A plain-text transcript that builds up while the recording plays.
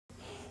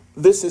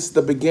This is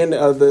the beginning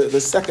of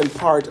the second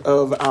part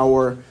of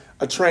our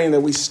training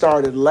that we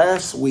started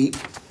last week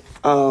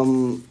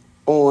on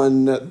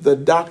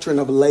the doctrine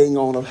of laying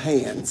on of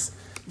hands.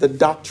 The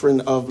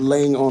doctrine of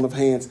laying on of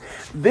hands.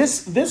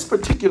 This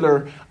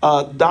particular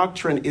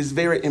doctrine is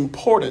very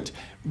important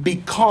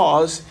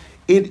because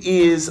it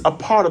is a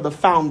part of the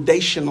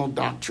foundational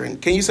doctrine.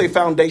 Can you say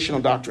foundational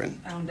doctrine?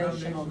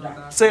 Foundational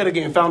doctrine. Say it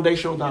again,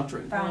 foundational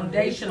doctrine.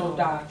 Foundational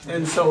doctrine.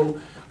 And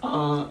so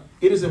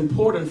it is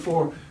important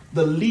for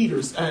the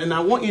leaders. And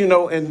I want you to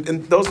know,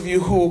 and those of you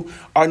who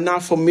are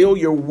not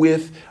familiar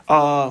with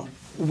the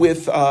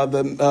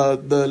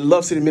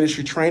Love City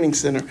Ministry Training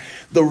Center,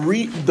 the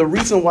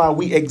reason why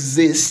we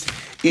exist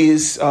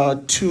is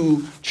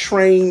to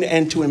train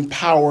and to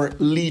empower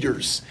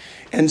leaders.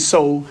 And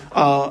so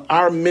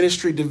our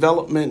ministry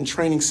development and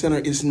training center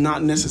is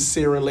not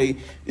necessarily,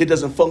 it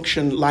doesn't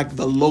function like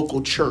the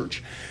local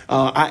church.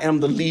 I am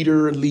the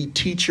lead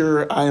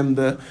teacher. I am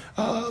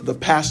the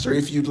pastor,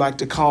 if you'd like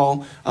to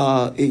call,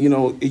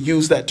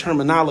 use that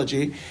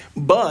terminology.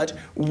 But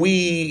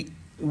we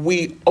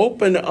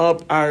open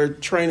up our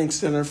training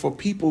center for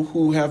people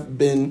who have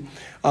been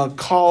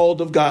called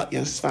of God.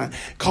 Yes, fine.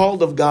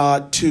 Called of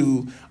God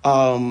to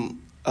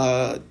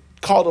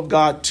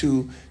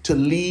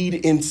lead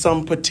in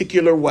some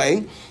particular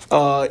way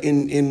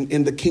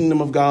in the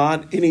kingdom of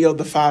God, any of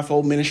the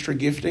fivefold ministry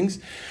giftings,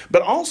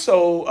 but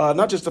also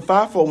not just the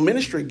fivefold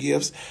ministry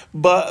gifts,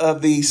 but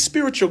the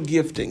spiritual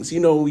giftings. You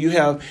know, you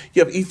have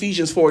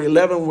Ephesians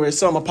 4:11, where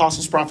some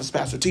apostles, prophets,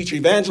 pastor, teacher,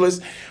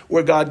 evangelists,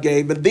 where God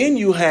gave. But then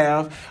you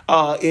have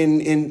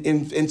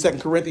in 2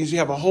 Corinthians, you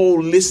have a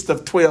whole list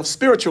of 12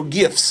 spiritual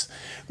gifts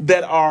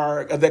that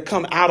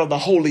come out of the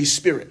Holy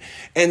Spirit.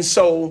 And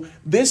so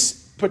this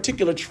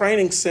particular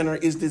training center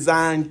is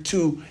designed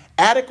to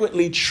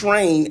adequately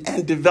train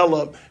and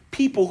develop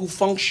people who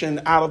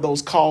function out of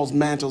those calls,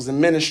 mantles, and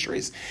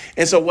ministries.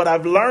 And so what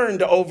I've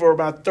learned over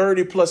about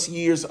 30 plus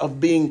years of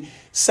being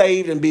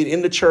saved and being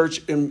in the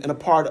church and a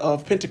part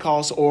of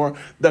Pentecost, or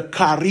the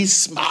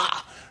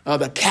charisma,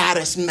 the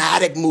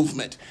charismatic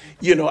movement,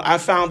 I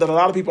found that a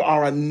lot of people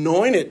are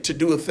anointed to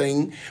do a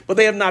thing, but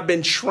they have not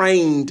been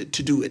trained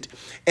to do it.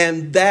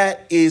 And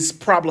that is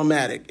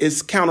problematic.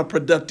 It's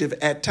counterproductive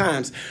at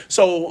times.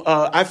 So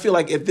I feel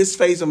like at this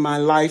phase of my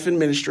life and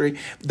ministry,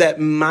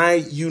 that my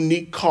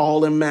unique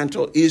call and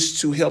mantle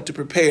is to help to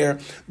prepare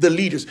the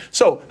leaders.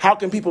 So how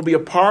can people be a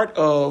part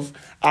of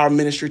our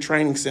ministry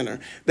training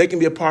center? They can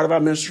be a part of our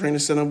ministry training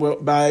center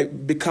by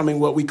becoming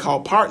what we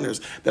call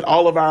partners. That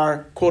all of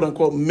our quote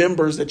unquote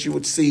members that you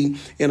would see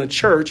in a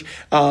church,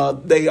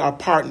 they are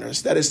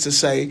partners. That is to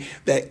say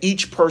that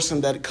each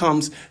person that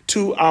comes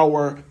to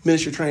our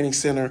ministry training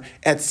center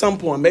at some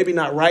point, maybe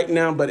not right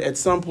now, but at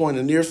some point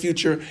in the near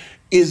future,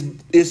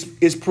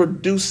 is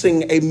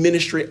producing a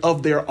ministry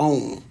of their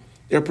own.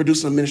 They're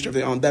producing a ministry of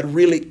their own. That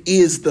really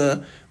is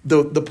the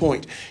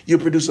point. You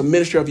produce a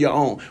ministry of your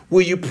own.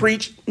 Will you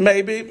preach?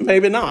 Maybe,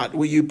 maybe not.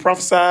 Will you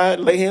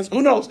prophesy, lay hands?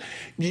 Who knows?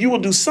 You will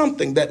do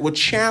something that will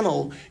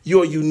channel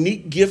your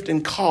unique gift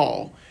and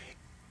call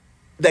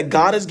that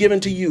God has given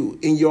to you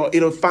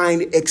it'll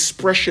find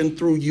expression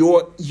through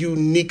your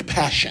unique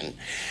passion.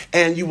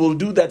 And you will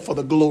do that for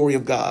the glory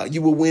of God.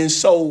 You will win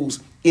souls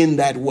in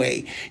that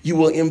way. You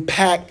will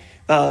impact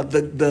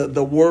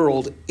the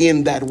world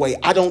in that way.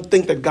 I don't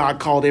think that God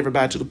called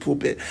everybody to the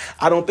pulpit.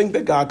 I don't think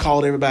that God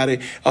called everybody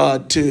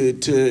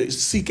to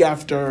seek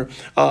after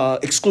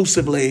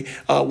exclusively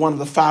one of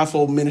the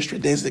fivefold ministry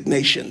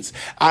designations.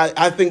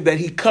 I think that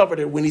he covered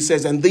it when he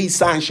says, and these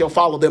signs shall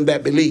follow them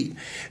that believe,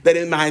 that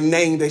in my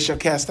name they shall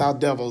cast out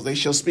devils. They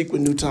shall speak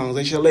with new tongues.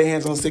 They shall lay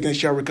hands on the sick and they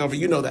shall recover.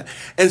 You know that.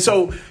 And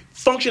so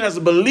function as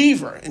a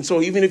believer. And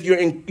so even if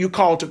you're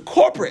called to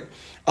corporate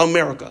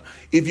America,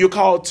 if you're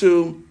called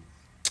to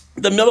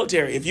the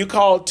military, if you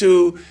call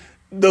to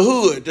the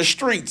hood, the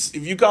streets,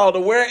 if you call to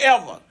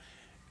wherever,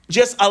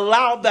 just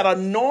allow that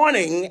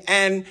anointing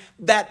and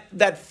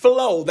that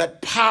flow,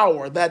 that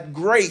power, that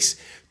grace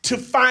to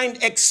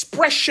find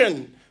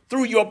expression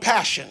through your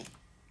passion.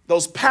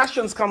 Those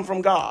passions come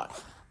from God.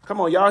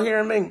 Come on, y'all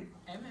hearing me? Amen.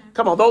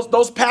 Come on,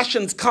 those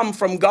passions come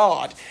from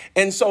God.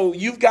 And so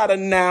you've got to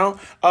now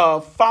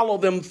follow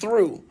them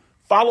through.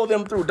 Follow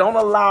them through. Don't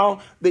allow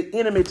the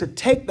enemy to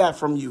take that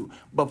from you,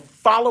 but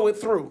follow it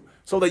through,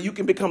 so that you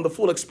can become the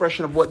full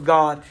expression of what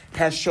God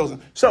has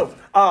chosen. So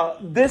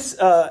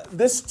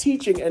this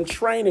teaching and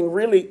training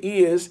really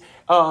is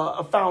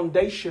a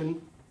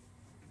foundation.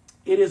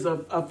 It is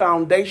a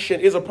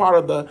foundation, is a part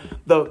of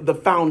the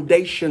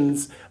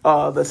foundations,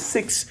 the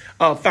six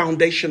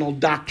foundational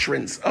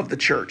doctrines of the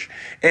church.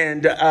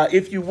 And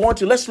if you want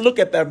to, let's look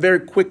at that very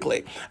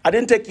quickly. I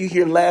didn't take you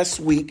here last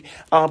week,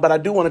 but I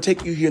do want to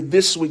take you here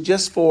this week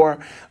just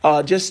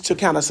to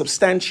kind of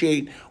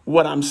substantiate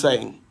what I'm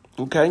saying.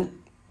 Okay.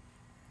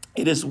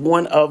 It is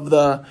one of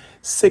the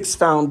six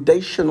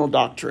foundational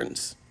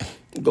doctrines.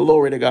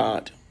 Glory to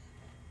God.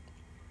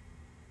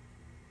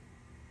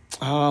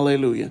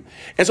 Hallelujah.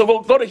 And so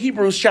we'll go to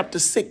Hebrews chapter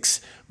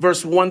 6,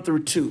 verse 1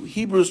 through 2.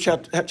 Hebrews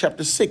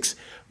chapter 6,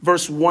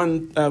 verse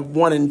 1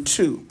 and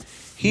 2.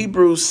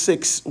 Hebrews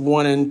 6,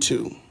 1 and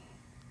 2.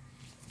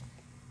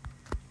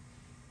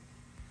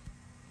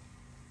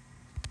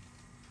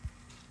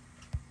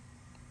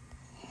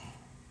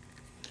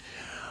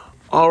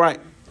 All right.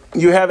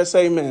 You have it,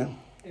 say amen.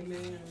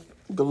 Amen.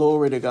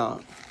 Glory to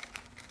God.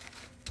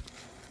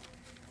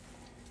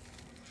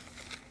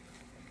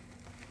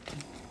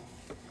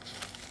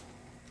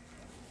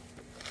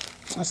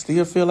 I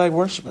still feel like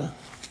worshiping.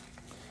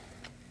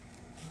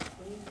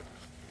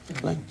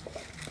 Like,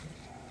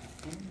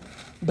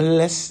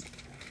 bless,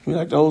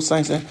 like the old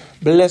saint said,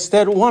 bless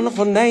that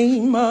wonderful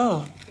name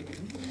of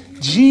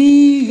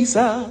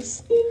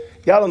Jesus.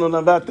 Y'all don't know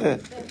nothing about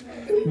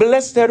that.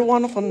 Bless that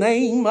wonderful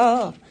name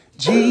of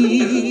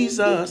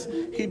Jesus.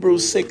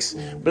 Hebrews 6.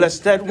 Bless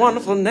that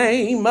wonderful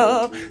name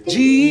of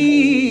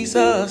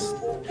Jesus.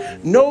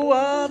 No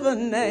other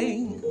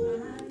name.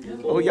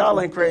 Oh, y'all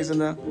ain't crazy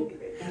now.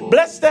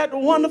 Bless that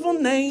wonderful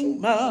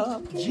name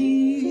of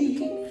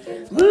Jesus.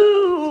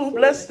 Ooh,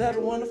 bless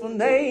that wonderful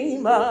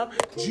name of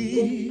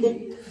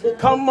Jesus.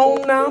 Come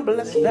on now,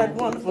 bless that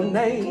wonderful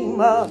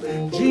name of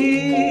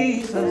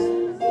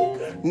Jesus.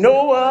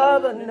 No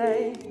other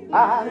name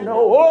I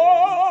know.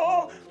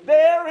 Oh,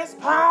 there is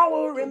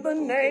power in the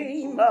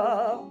name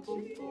of.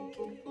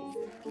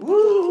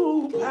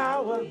 Ooh,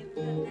 power.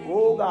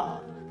 Oh,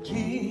 God.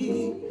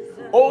 Jesus.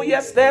 Oh,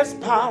 yes, there's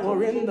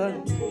power in the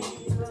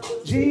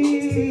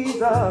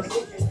Jesus.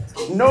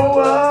 No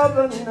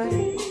other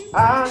name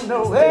I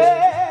know.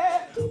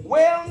 Hey,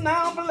 well,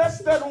 now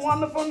bless that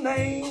wonderful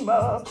name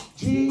of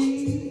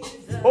Jesus.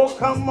 Oh,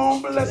 come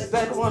on, bless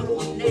that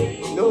wonderful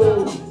name.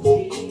 No.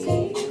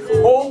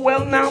 Oh,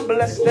 well, now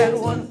bless that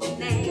one.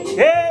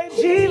 Hey,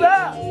 Jesus.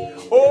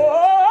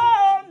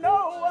 Oh,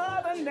 no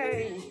other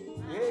name.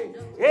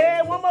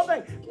 Hey, one more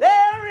thing.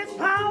 There is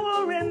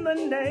power in the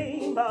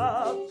name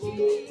of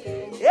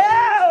Jesus.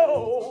 Yeah,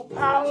 oh,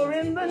 power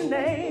in the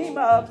name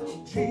of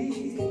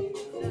Jesus.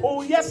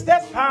 Oh, yes,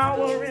 there's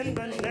power in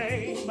the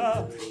name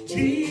of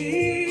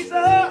Jesus.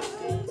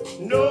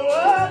 No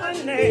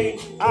other name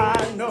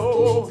I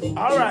know.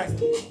 All right.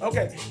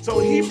 Okay. So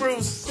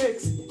Hebrews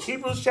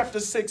chapter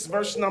 6,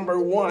 verse number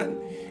 1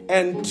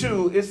 and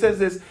 2, it says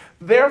this: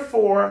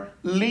 therefore,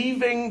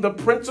 leaving the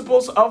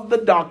principles of the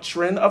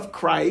doctrine of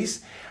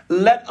Christ,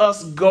 let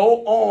us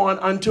go on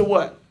unto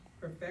what?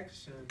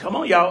 Perfection. Come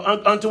on,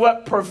 y'all. Unto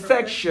what?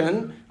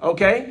 Perfection.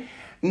 Okay.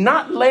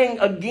 Not laying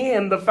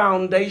again the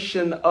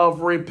foundation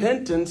of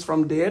repentance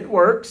from dead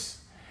works,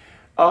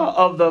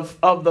 of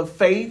the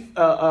faith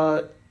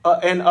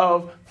and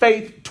of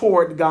faith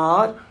toward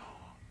God,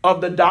 of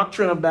the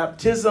doctrine of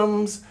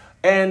baptisms,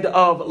 and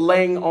of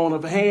laying on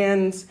of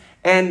hands,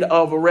 and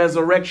of a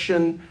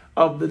resurrection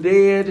of the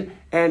dead,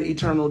 and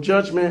eternal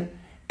judgment.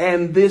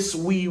 And this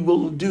we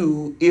will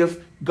do if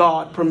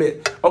God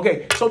permit.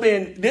 Okay, so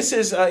then this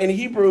is in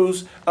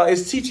Hebrews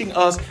is teaching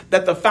us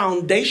that the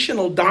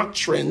foundational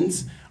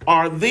doctrines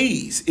are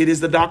these. It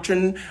is the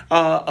doctrine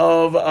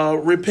of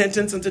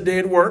repentance unto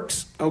dead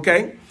works.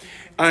 Okay,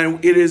 and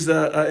it is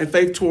in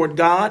faith toward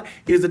God.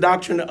 It is the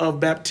doctrine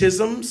of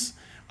baptisms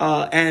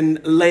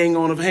and laying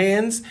on of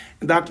hands,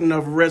 the doctrine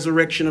of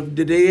resurrection of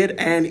the dead,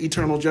 and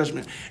eternal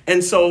judgment.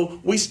 And so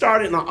we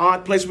started in an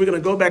odd place. We're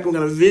going to go back. We're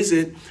going to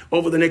visit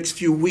over the next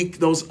few weeks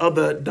those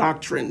other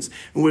doctrines.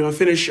 And we're going to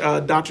finish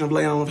doctrine of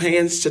laying on of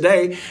hands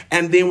today.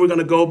 And then we're going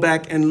to go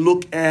back and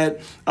look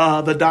at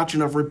the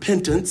doctrine of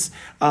repentance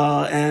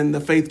and the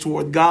faith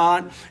toward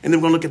God. And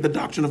then we're going to look at the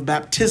doctrine of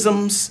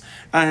baptisms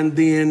and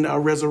then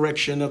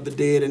resurrection of the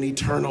dead and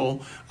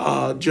eternal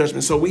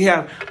judgment. So we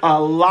have a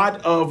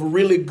lot of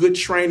really good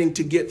training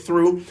to get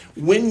through.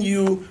 When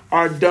you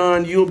are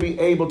done, you'll be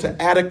able to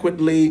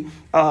adequately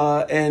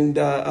and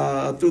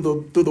through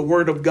the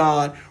Word of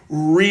God,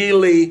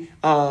 really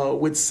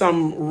with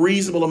some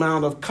reasonable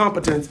amount of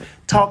competence,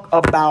 talk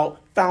about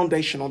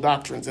foundational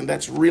doctrines. And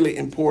that's really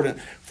important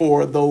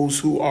for those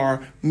who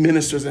are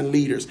ministers and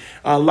leaders.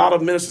 A lot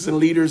of ministers and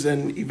leaders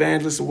and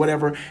evangelists or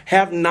whatever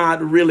have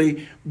not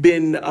really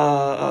been,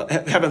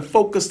 haven't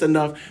focused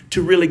enough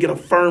to really get a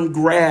firm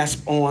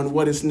grasp on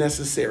what is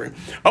necessary.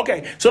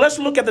 Okay, so let's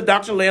look at the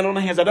doctrine of laying on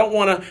the hands. I don't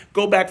want to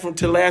go back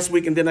to last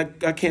week and then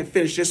I can't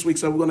finish this week.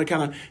 So we're going to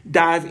kind of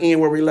dive in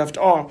where we left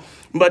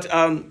off. But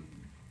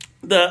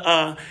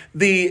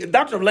the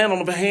doctrine of laying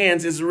on of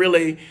hands is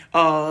really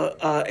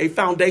a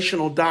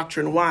foundational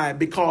doctrine. Why?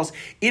 Because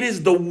it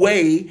is the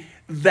way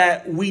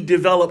that we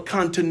develop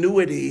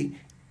continuity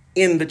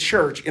in the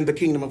church, in the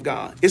kingdom of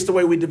God. It's the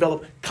way we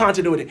develop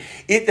continuity,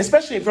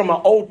 especially from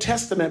an Old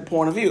Testament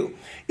point of view.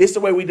 It's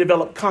the way we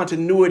develop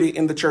continuity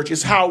in the church.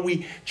 It's how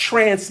we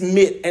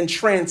transmit and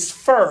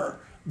transfer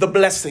the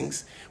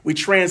blessings. We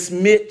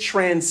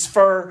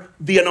transfer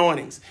the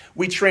anointings.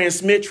 We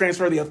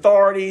transfer the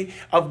authority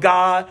of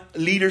God,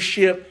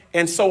 leadership,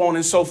 and so on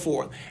and so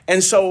forth.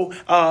 And so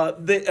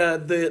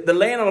the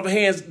laying on of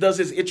hands does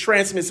this. It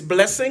transmits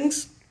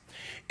blessings.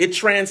 It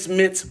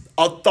transmits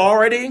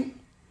authority,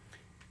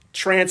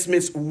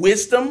 transmits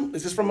wisdom.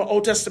 This is from an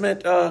Old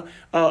Testament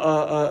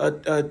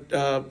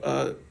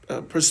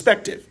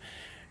perspective.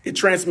 It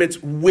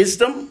transmits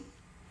wisdom.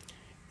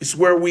 It's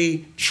where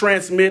we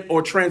transmit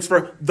or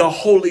transfer the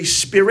Holy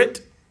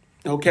Spirit.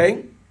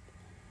 Okay.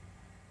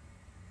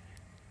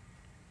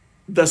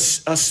 The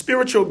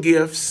spiritual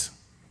gifts,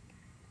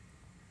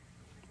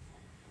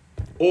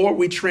 or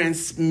we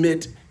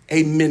transmit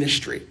a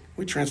ministry.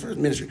 We transfer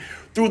ministry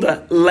through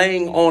the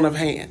laying on of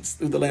hands.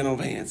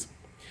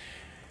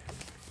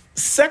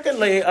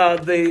 Secondly,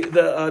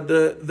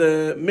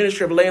 the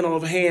ministry of laying on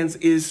of hands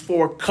is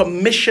for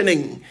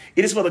commissioning.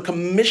 It is for the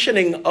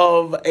commissioning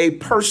of a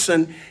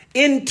person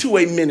into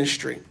a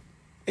ministry.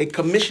 A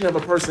commission of a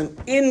person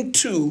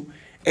into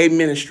a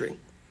ministry.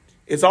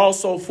 It's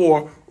also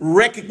for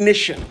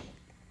recognition.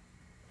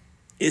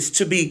 It's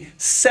to be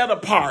set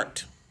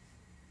apart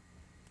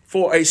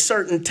for a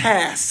certain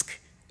task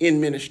in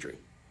ministry.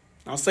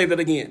 I'll say that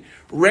again.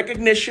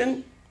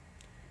 Recognition,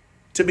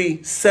 to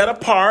be set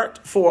apart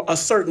for a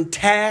certain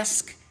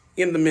task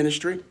in the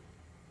ministry.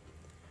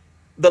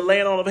 The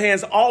laying on of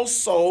hands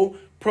also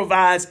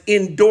provides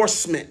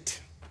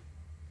endorsement.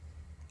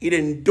 It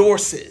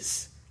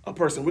endorses a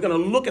person. We're going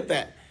to look at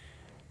that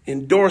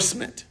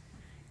endorsement,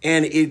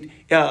 and it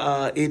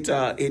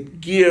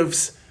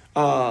gives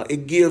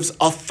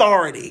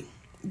authority.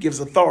 It gives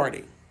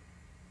authority.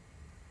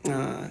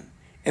 And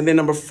then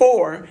number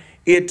 4,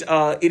 it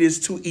is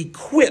to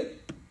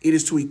equip. It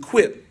is to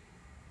equip.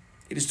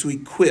 It is to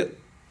equip.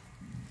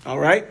 All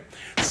right.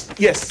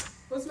 Yes.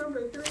 What's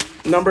number 3?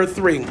 Number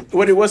 3.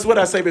 What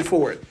I say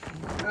before it?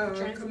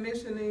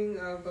 Commissioning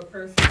of a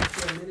person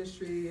to a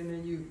ministry, and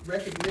then you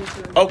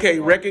recognition. Okay,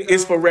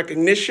 it's for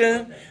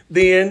recognition. Okay.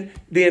 Then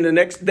the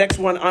next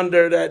one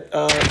under that,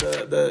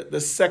 the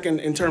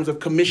second in terms of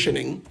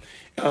commissioning.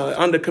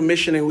 Under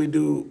commissioning, we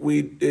do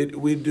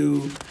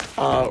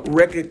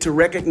to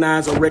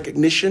recognize or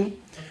recognition,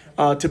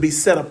 to be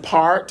set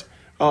apart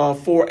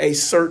for a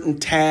certain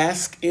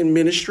task in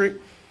ministry.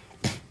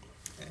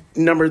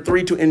 Number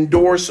 3, to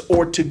endorse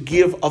or to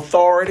give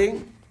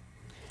authority,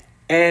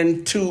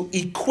 and to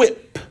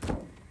equip.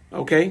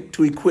 Okay,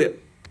 to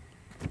equip.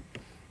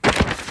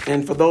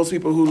 And for those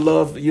people who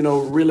love,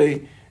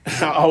 really,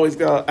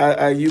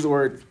 I use the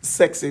word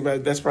sexy,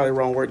 but that's probably the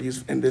wrong word to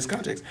use in this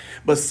context.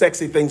 But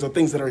sexy things are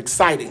things that are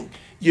exciting.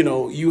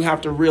 You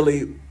have to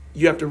really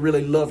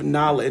love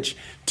knowledge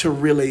to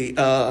really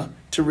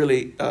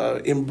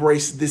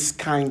embrace this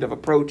kind of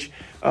approach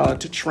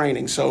to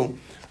training. So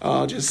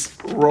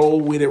just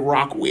roll with it,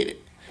 rock with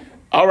it.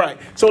 All right.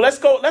 So let's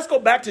go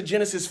back to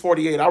Genesis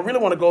 48. I really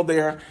want to go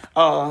there.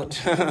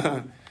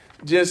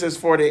 Genesis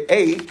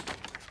 48,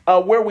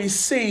 where we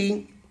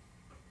see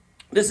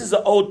this is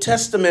an Old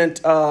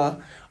Testament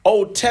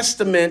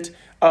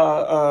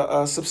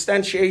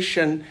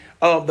substantiation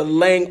of the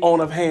laying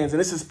on of hands.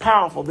 And this is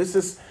powerful.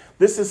 This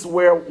is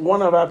where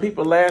one of our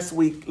people last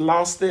week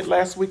lost it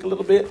a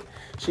little bit.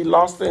 She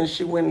lost it, and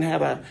she went and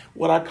had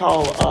what I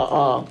call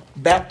a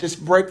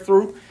Baptist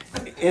breakthrough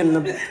in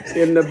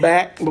the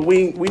back. But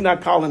we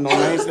not calling no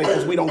names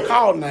because we don't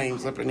call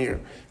names up in here.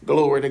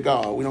 Glory to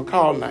God. We don't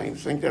call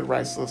names. Ain't that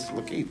right, Sister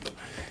Lakeitha?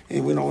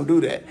 And we don't do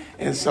that.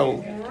 And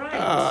so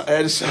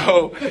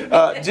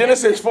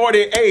Genesis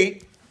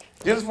 48,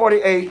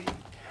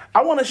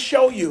 I want to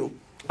show you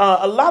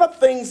a lot of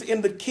things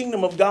in the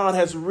kingdom of God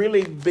has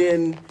really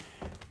been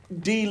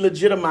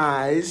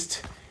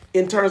delegitimized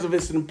in terms of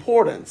its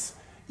importance.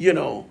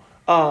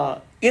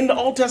 In the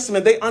Old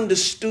Testament, they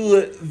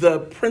understood the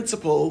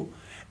principle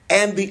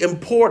and the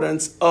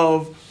importance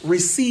of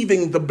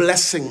receiving the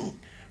blessing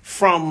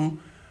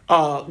from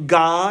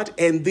God,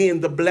 and then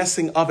the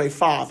blessing of a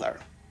father.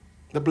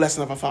 The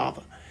blessing of a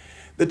father.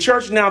 The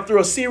church now, through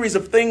a series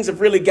of things,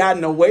 have really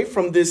gotten away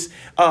from this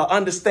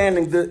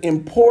understanding the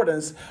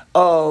importance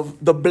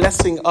of the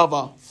blessing of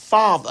a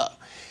father.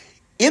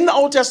 In the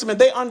Old Testament,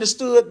 they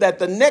understood that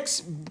the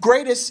next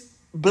greatest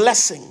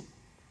blessing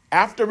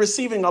after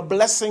receiving a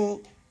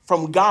blessing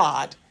from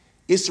God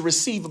is to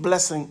receive a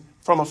blessing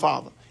from a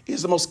father. It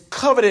is the most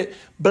coveted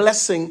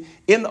blessing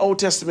in the Old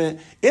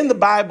Testament, in the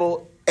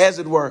Bible, as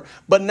it were.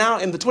 But now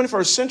in the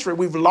 21st century,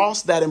 we've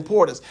lost that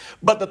importance.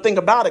 But the thing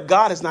about it,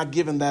 God has not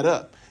given that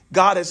up.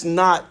 God has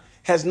not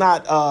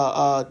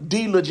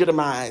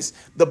delegitimized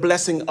the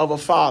blessing of a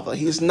father.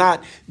 He has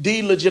not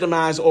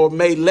delegitimized or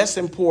made less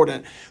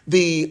important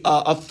the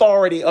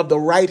authority of the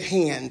right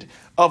hand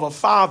of a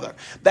father.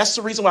 That's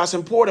the reason why it's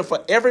important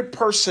for every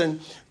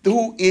person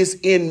who is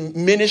in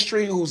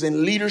ministry, who's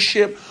in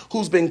leadership,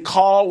 who's been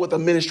called with a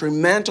ministry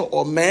mantle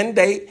or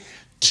mandate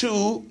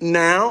to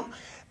now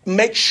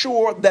make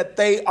sure that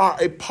they are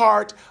a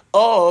part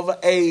of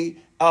a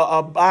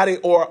body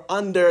or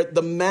under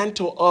the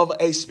mantle of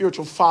a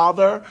spiritual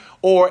father,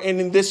 or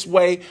in this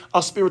way,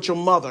 a spiritual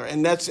mother.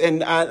 And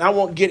I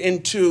won't get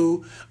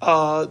into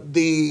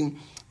the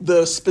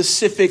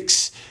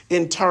specifics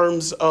in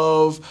terms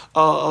of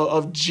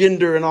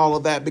gender and all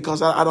of that,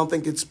 because I don't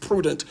think it's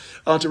prudent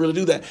to really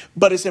do that.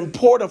 But it's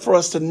important for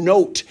us to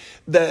note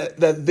that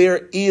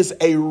there is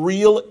a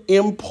real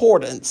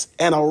importance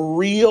and a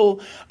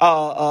real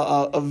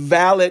a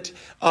valid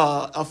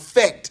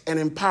effect and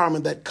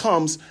empowerment that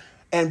comes,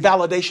 and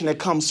validation that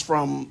comes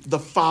from the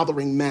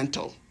fathering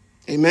mantle.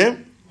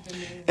 Amen.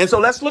 And so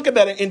let's look at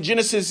that in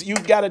Genesis.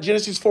 You've got a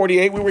Genesis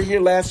 48. We were here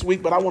last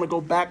week, but I want to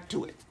go back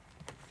to it.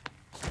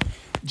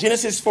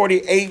 Genesis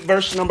 48,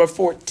 verse number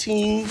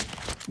 14.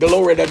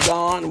 Glory to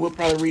God. We'll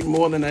probably read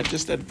more than that,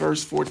 just at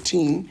verse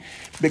 14,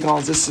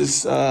 because this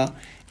is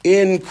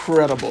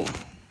incredible.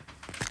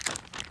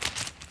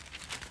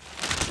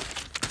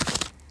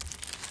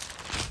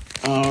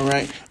 All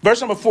right. Verse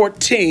number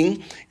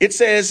 14, it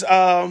says,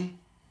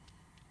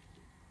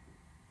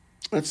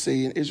 let's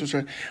see.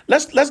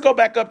 Let's go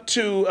back up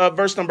to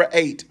verse number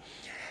 8.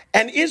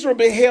 And Israel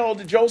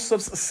beheld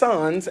Joseph's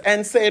sons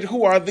and said,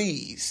 who are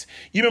these?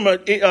 You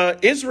remember,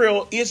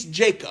 Israel is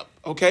Jacob,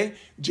 okay?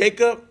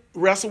 Jacob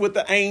wrestled with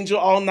the angel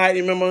all night.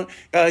 Remember,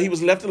 he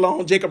was left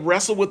alone. Jacob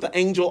wrestled with the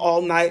angel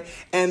all night.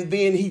 And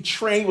then he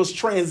was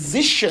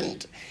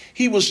transitioned.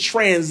 He was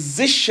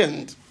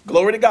transitioned.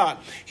 Glory to God.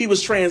 He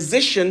was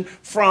transitioned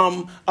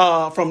from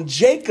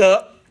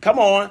Jacob, come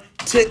on,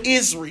 to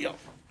Israel.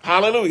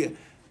 Hallelujah.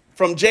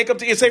 From Jacob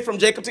to Israel. From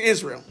Jacob to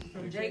Israel.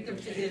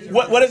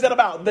 What is that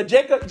about? The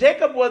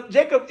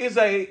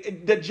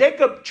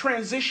Jacob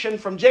transition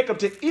from Jacob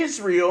to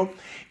Israel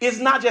is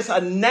not just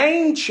a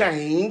name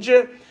change,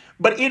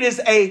 but it is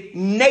a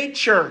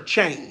nature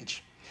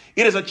change.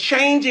 It is a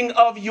changing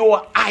of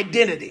your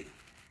identity.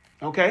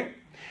 Okay?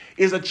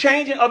 It is a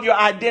changing of your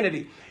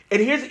identity.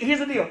 And here's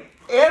the deal.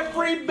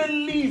 Every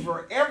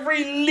believer,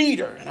 every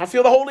leader, and I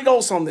feel the Holy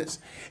Ghost on this.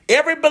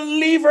 Every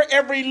believer,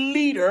 every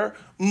leader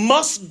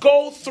must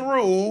go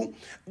through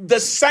the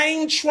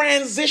same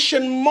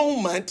transition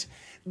moment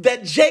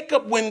that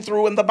Jacob went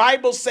through. And the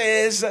Bible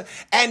says,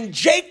 and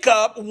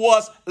Jacob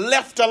was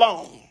left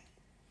alone.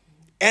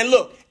 And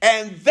look,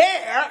 and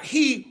there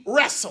he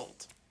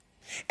wrestled.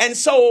 And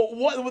so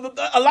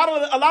a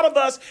lot of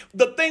us,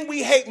 the thing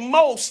we hate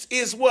most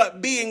is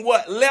being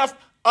left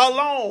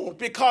alone,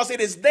 because it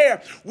is there.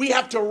 We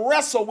have to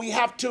wrestle. We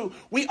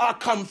are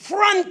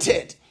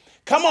confronted.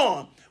 Come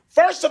on.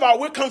 First of all,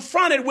 we're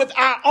confronted with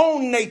our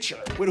own nature,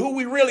 with who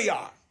we really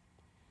are.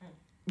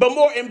 But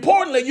more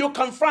importantly, you're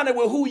confronted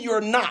with who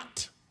you're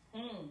not.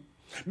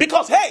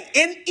 Because, hey,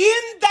 in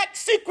that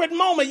secret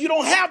moment, you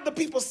don't have the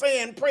people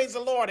saying, praise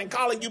the Lord, and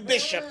calling you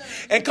bishop,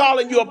 and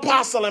calling you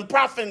apostle and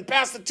prophet and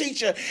pastor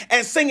teacher,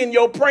 and singing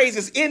your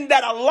praises. In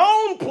that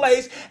alone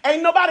place,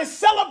 ain't nobody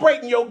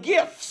celebrating your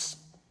gifts.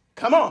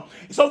 Come on.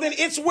 So then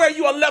it's where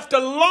you are left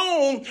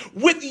alone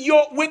with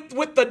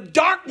the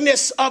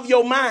darkness of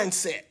your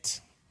mindset.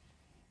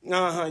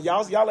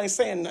 Y'all ain't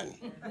saying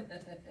nothing.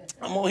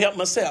 I'm going to help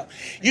myself.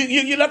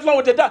 You left alone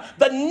with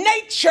the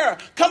nature,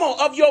 come on,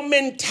 of your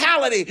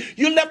mentality.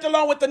 You left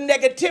alone with the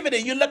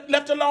negativity. You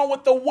left alone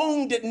with the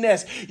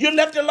woundedness. You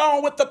left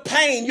alone with the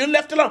pain. You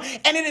left alone.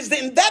 And it is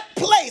in that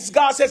place,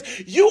 God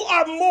says, you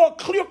are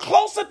you're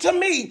closer to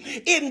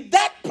me in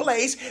that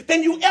place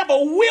than you ever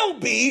will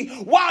be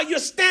while you're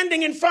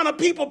standing in front of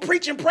people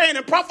preaching, praying,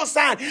 and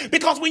prophesying.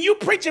 Because when you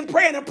preaching,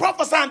 praying, and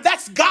prophesying,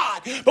 that's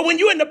God. But when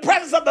you're in the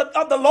presence of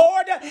the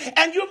Lord,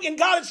 and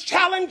God is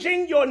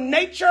challenging your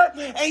nature,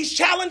 and he's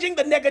challenging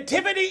the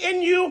negativity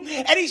in you,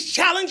 and he's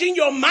challenging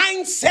your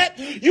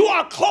mindset, you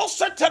are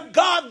closer to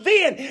God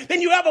then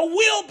than you ever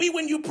will be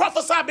when you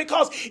prophesy,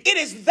 because it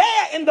is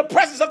there in the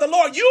presence of the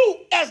Lord. You,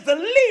 as the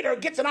leader,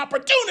 gets an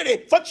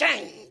opportunity for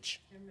change.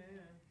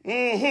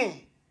 Amen.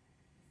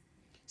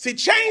 See,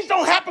 change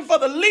don't happen for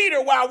the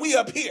leader while we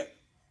up here.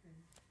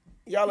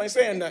 Y'all ain't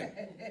saying nothing.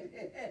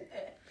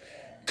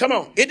 Come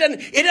on. It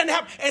doesn't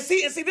happen. And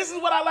see, this is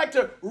what I like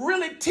to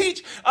really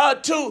teach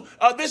to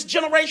this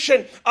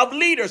generation of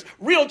leaders.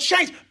 Real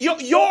change. The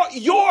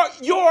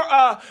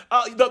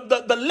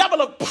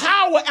level of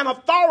power and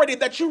authority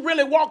that you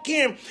really walk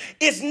in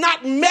is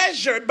not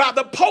measured by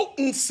the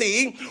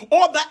potency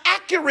or the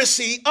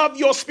accuracy of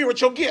your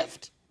spiritual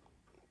gift.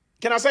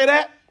 Can I say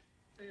that?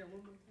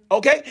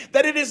 Okay,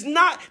 that it is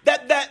not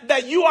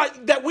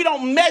that we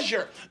don't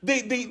measure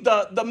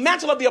the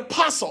mantle of the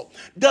apostle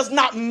does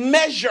not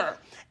measure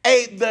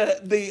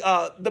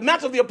the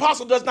mantle of the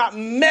apostle does not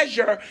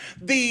measure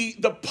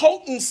the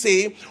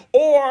potency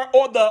or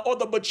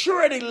the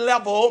maturity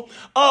level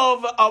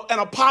of an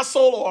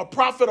apostle or a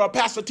prophet or a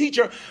pastor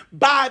teacher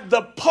by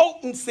the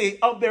potency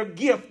of their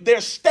gift, their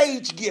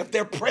stage gift,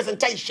 their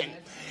presentation.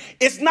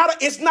 It's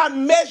not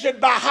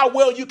measured by how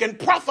well you can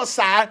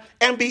prophesy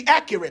and be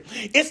accurate.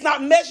 It's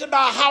not measured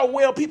by how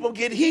well people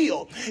get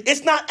healed.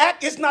 It's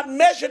not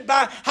measured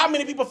by how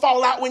many people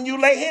fall out when you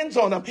lay hands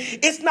on them.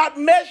 It's not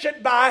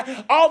measured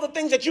by all the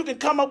things that you can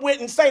come up with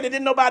and say that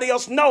didn't nobody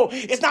else know.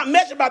 It's not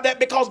measured by that,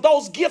 because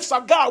those gifts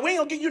are God. We ain't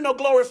gonna give you no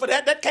glory for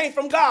that. That came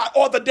from God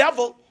or the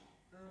devil.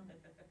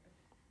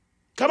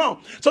 Come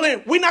on. So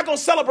then we're not going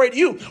to celebrate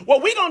you.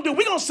 What we're going to do,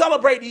 we're going to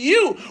celebrate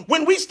you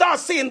when we start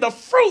seeing the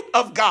fruit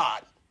of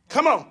God.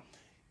 Come on.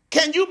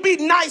 Can you be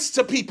nice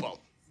to people?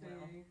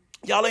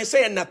 Y'all ain't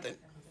saying nothing.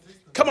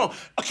 Come on.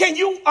 Can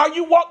you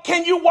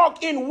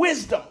walk in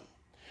wisdom?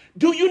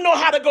 Do you know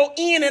how to go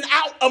in and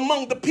out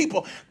among the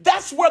people?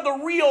 That's where the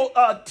real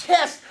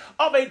test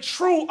of a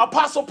true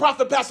apostle,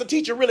 prophet, pastor,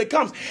 teacher really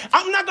comes.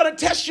 I'm not going to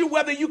test you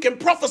whether you can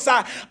prophesy.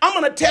 I'm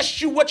going to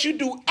test you what you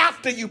do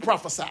after you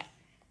prophesy.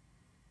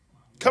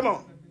 Come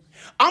on.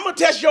 I'm going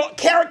to test your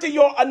character,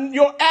 your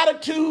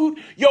attitude,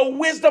 your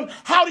wisdom.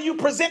 How do you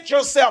present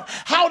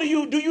yourself? Do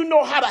you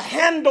know how to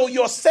handle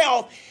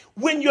yourself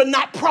when you're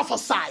not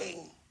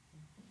prophesying?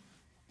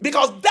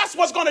 Because that's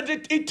what's going to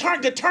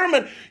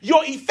determine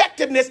your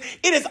effectiveness.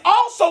 It is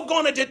also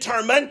going to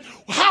determine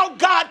how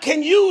God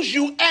can use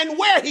you and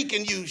where he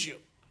can use you.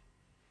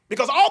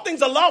 Because all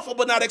things are lawful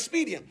but not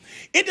expedient.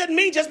 It doesn't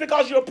mean just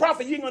because you're a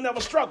prophet, you ain't going to never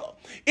struggle.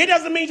 It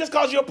doesn't mean just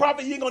because you're a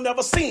prophet, you ain't going to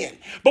never sin.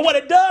 But what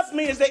it does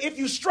mean is that if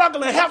you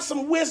struggle and have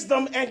some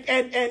wisdom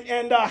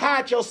and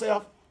hide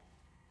yourself,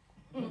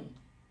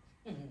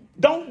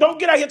 don't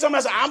get out here talking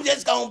about, I'm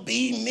just going to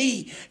be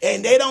me.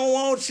 And they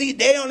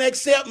don't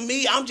accept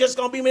me. I'm just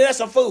going to be me.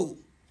 That's a fool.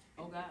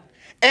 Oh, God.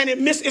 And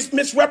it's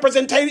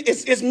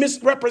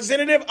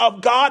misrepresentative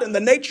of God and the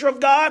nature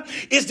of God.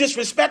 It's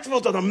disrespectful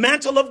to the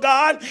mantle of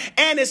God.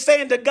 And it's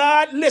saying to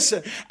God,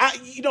 listen,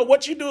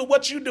 what you do.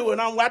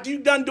 And after you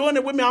done doing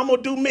it with me, I'm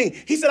going to do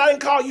me. He said, I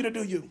didn't call you to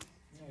do you.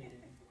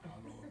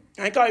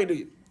 I didn't call you to do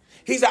you.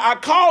 He said, I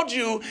called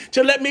you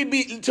to let me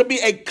be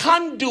a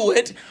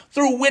conduit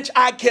through which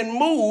I can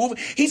move.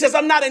 He says,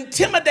 I'm not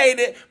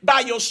intimidated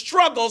by your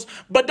struggles,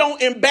 but don't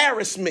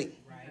embarrass me.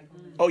 Right.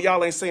 Oh,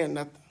 y'all ain't saying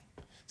nothing.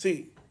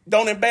 See,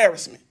 don't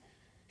embarrass me.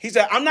 He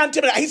said, I'm not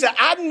intimidated. He said,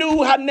 I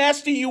knew how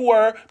nasty you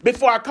were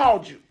before I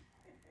called you.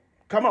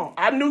 Come on.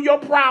 I knew your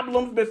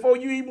problems before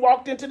you even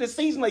walked into the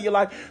season of your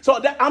life. So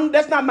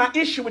that's not my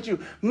issue with you.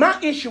 My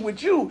issue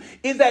with you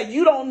is that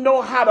you don't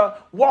know how to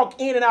walk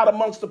in and out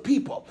amongst the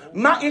people.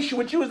 My issue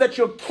with you is that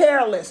you're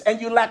careless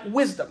and you lack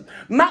wisdom.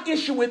 My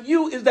issue with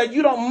you is that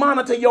you don't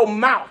monitor your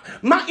mouth.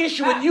 My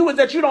issue with you is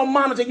that you don't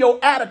monitor your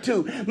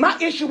attitude. My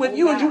issue with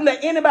you is you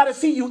let anybody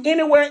see you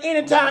anywhere,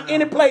 anytime,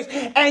 any place,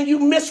 and you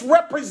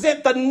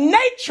misrepresent the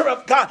nature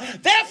of God.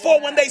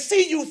 Therefore, when they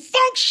see you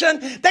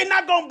function, they're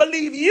not going to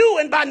believe you,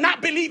 and by not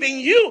believing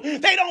you,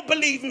 they don't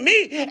believe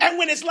me. And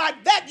when it's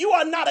like that, you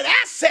are not an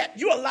asset.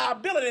 You're a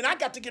liability, and I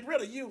got to get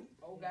rid of you.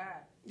 Oh, God.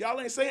 Y'all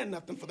ain't saying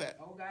nothing for that.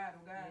 Oh, God.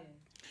 Oh, God.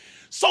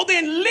 So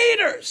then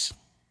leaders,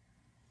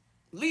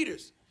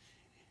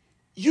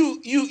 you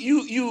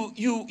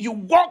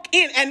walk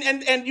in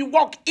and you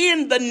walk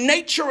in the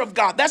nature of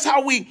God. That's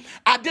how we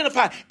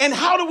identify. And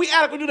how do we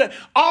adequately do that?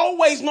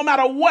 Always, no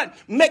matter what,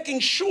 making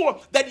sure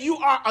that you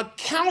are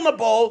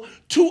accountable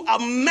to a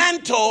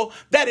mantle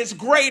that is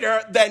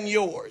greater than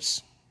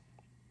yours.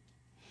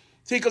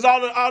 See, because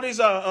all these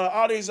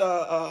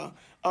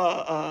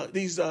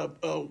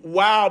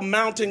wild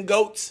mountain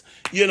goats,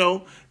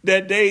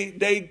 that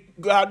they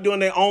go out doing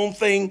their own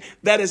thing.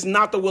 That is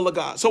not the will of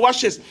God. So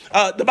watch this.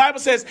 The Bible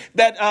says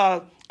that,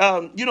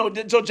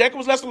 so Jacob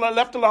was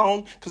left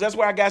alone, because that's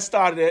where I got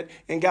started at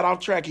and got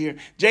off track here.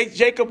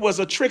 Jacob was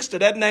a trickster.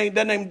 That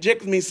name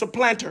Jacob means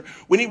supplanter.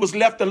 When he was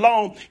left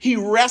alone, he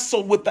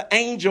wrestled with the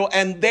angel,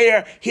 and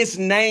there his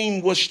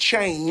name was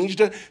changed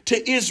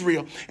to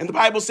Israel. And the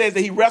Bible says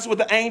that he wrestled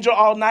with the angel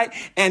all night,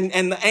 and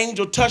the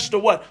angel touched the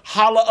what?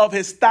 Hollow of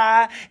his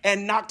thigh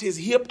and knocked his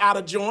hip out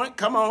of joint.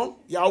 Come on.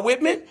 Y'all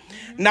with me?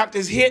 Knocked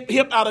his hip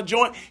out of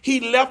joint. He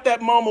left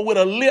that moment with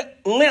a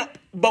limp,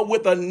 but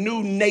with a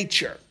new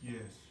nature. Yes.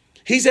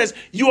 He says,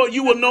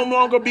 you will no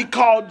longer be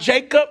called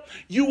Jacob.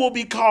 You will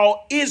be called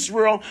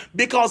Israel,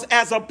 because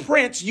as a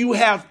prince, you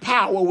have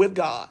power with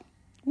God.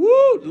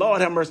 Woo,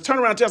 Lord have mercy. Turn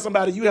around and tell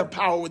somebody you have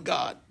power with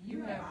God.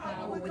 You have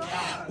power with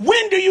God.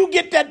 When do you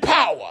get that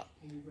power?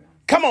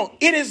 Come on.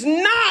 It is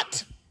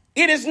not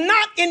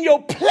in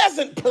your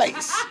pleasant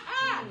place.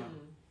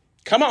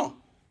 Come on.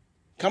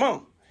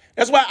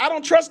 That's why I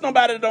don't trust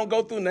nobody that don't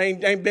go through,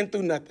 ain't been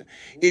through nothing.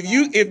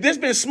 If this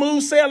been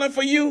smooth sailing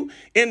for you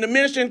in the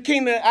ministry and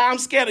kingdom, I'm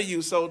scared of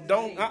you. So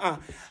don't,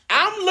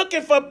 I'm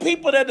looking for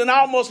people that done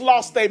almost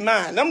lost their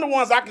mind. Them the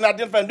ones I can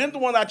identify. Them the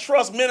ones I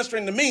trust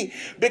ministering to me,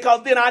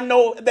 because then I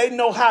know they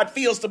know how it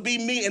feels to be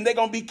me, and they're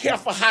going to be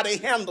careful how they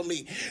handle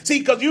me. See,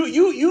 because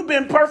you've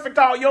been perfect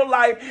all your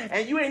life,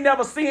 and you ain't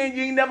never sinned,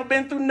 you ain't never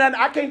been through nothing.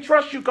 I can't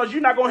trust you because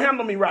you're not going to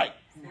handle me right.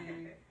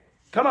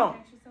 Come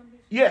on.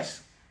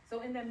 Yes. So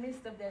in the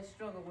midst of that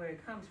struggle, where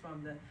it comes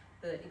from,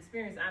 the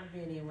experience I've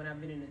been in when I've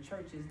been in the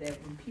church is that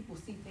when people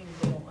see things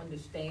they don't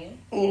understand,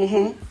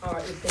 or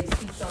if they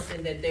see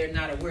something that they're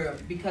not aware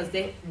of, because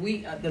the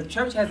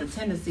church has a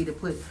tendency to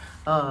put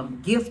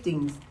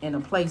giftings in a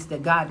place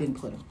that God didn't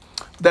put them.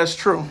 That's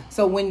true.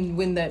 So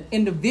when the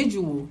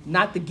individual,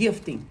 not the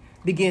gifting,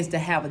 begins to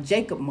have a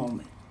Jacob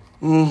moment,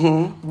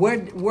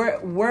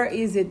 where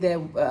is it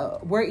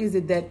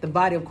that the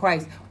body of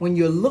Christ, when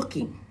you're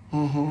looking,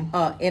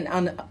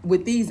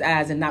 with these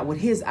eyes and not with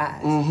his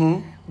eyes,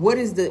 what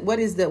is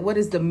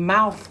the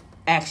mouth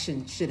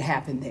action should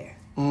happen there?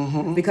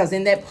 Because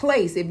in that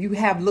place, if you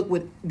have look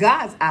with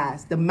God's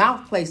eyes, the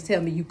mouth place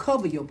tell me you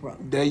cover your brother.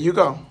 There you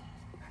go.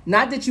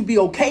 Not that you be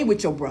okay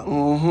with your brother,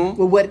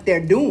 with what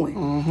they're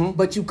doing,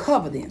 but you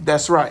cover them.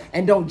 That's right.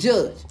 And don't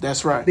judge.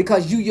 That's right.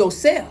 Because you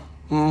yourself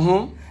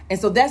And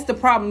so that's the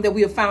problem that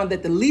we have found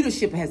that the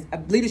leadership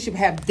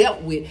have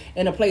dealt with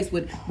in a place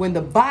with when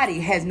the body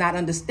has not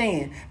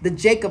understand the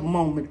Jacob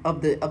moment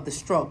of the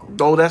struggle.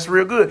 Oh, that's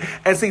real good.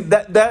 And see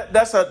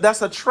that's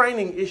a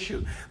training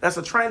issue. That's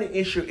a training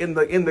issue in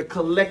the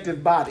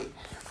collective body.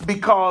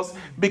 Because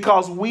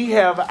we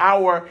have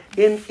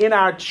in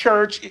our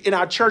church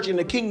in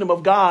the kingdom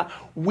of God,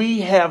 we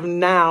have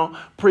now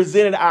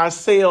presented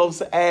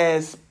ourselves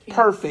as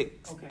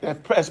perfect,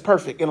 as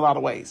perfect in a lot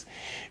of ways.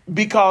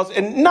 Because,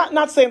 and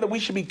not saying that we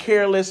should be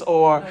careless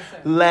or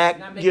lack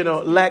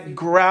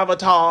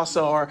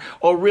gravitas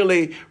or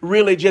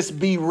really just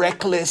be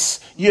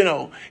reckless,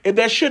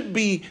 There should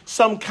be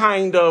some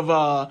kind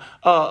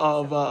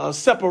of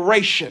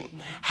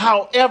separation.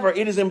 However,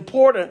 it is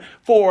important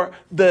for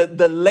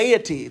the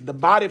laity, the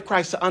body of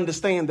Christ, to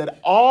understand that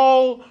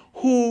all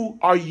who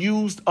are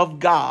used of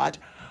God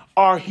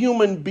are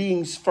human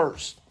beings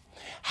first.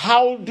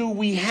 How do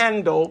we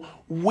handle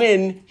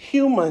when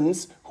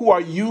humans who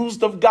are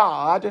used of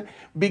God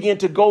begin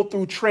to go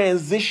through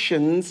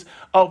transitions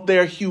of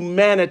their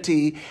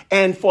humanity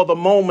and for the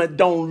moment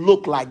don't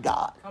look like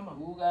God?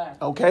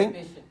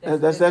 Okay,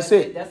 that's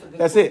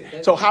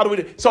it. So how do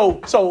we?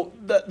 So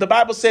the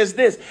Bible says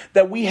this,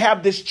 that we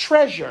have this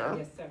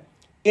treasure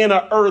in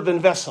an earthen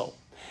vessel,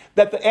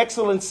 that the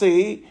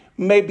excellency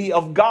may be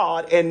of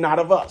God and not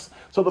of us.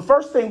 So the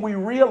first thing we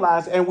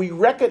realize and we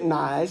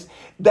recognize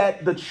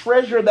that the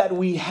treasure that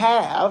we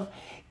have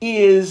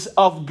is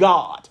of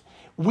God.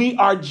 We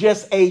are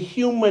just a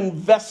human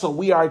vessel.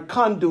 We are a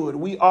conduit.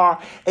 We are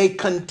a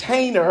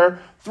container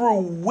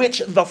through which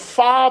the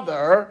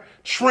Father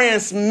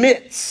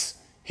transmits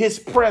his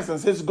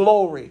presence, his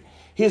glory,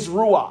 his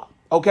ruach.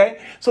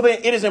 Okay. So then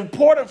it is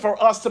important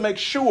for us to make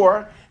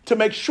sure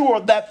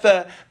that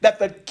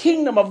the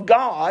kingdom of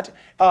God,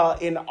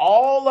 in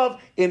all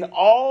of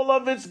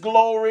its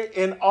glory,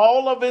 in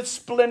all of its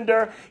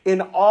splendor,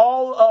 in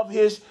all of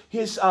his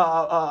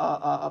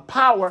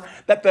power,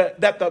 that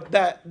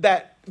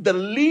the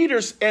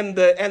leaders and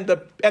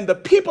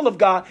the people of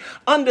God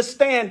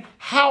understand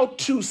how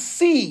to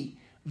see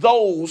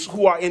those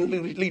who are in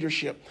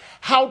leadership,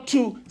 how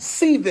to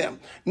see them,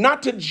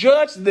 not to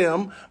judge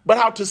them, but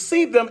how to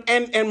see them,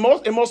 and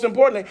most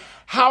importantly,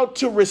 how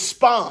to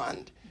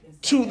respond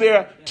to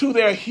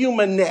their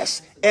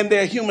humanness and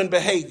their human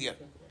behavior,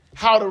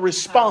 how to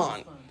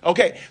respond.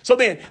 Okay, so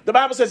then the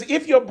Bible says,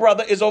 if your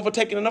brother is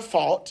overtaken in a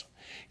fault,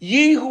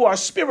 ye who are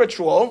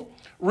spiritual,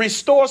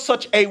 restore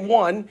such a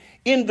one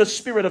in the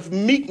spirit of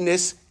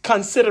meekness,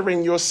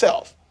 considering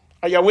yourself.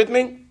 Are y'all with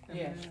me?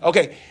 Yeah.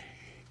 Okay.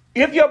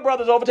 If your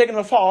brother is overtaken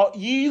in a fault,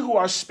 ye who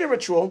are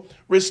spiritual,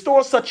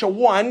 restore such a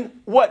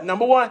one. What?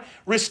 Number one,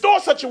 restore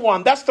such a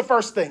one. That's the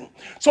first thing.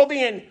 So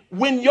then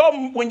when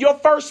your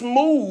first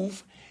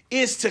move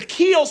is to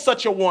kill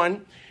such a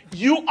one,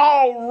 you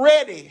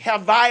already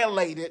have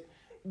violated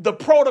the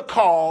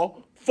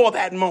protocol for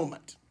that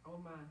moment. Oh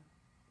my.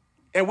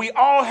 And we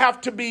all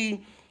have to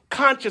be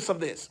conscious of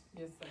this.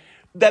 Yes, sir.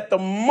 That the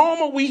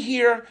moment we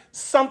hear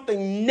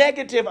something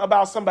negative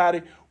about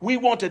somebody, we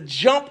want to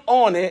jump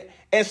on it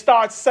and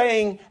start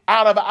saying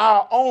out of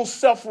our own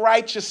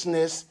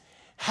self-righteousness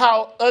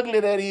how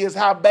ugly that is,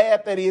 how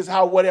bad that is,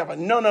 how whatever.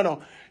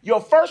 No. Your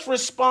first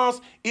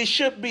response, it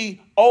should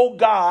be, oh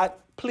God,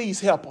 please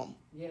help them.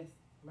 Yes,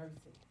 mercy.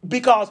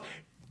 Because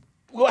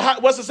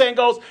what's the saying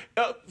goes,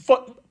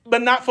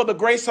 but not for the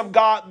grace of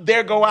God,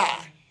 there go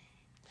I.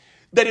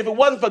 That if it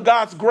wasn't for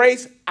God's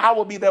grace, I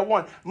would be that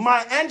one.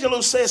 Maya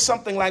Angelou says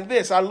something like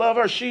this. I love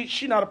her.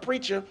 She's not a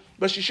preacher,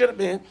 but she should have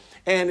been.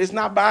 And it's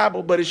not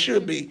Bible, but it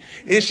should be.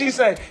 And she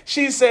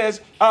says,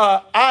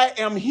 I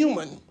am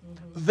human.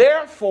 Mm-hmm.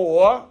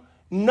 Therefore,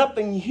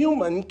 nothing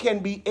human can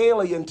be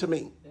alien to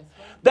me.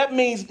 That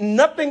means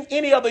nothing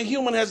any other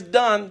human has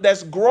done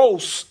that's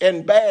gross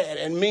and bad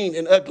and mean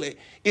and ugly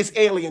is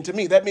alien to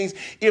me. That means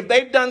if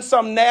they've done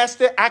something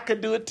nasty, I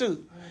could do it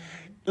too.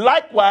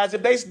 Likewise,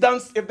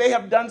 if they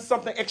have done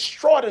something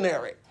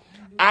extraordinary,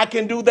 I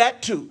can do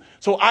that too.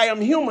 So I am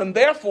human.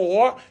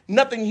 Therefore,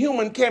 nothing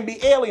human can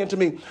be alien to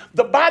me.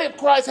 The body of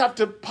Christ have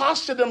to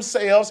posture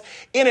themselves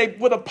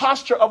with a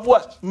posture of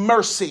what?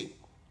 Mercy.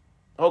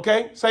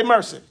 Okay? Say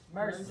mercy.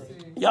 Mercy.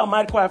 Y'all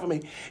might quiet for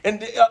me.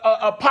 And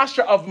a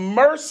posture of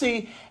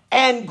mercy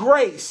and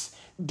grace.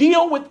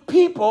 Deal with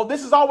people.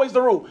 This is always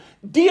the rule.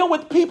 Deal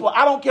with people.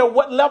 I don't care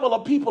what level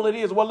of people it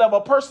is, what level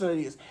of person it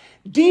is.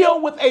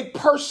 Deal with a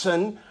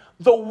person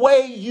the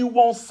way you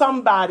want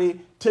somebody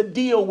to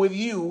deal with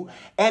you.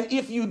 And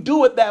if you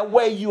do it that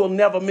way, you will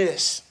never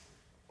miss.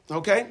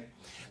 Okay?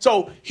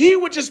 So he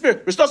with your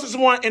spirit, restores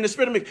someone in the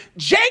spirit of me.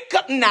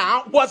 Jacob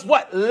now was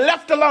what?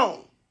 Left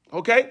alone.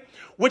 Okay?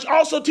 Which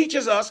also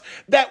teaches us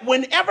that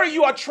whenever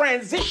you are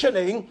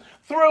transitioning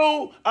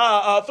through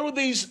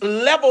these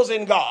levels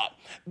in God,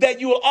 that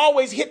you will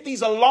always hit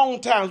these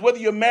alone times, whether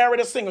you're married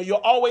or single, you'll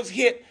always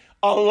hit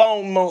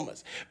alone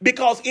moments,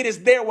 because it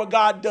is there where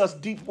God does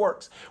deep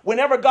works.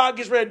 Whenever God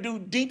gets ready to do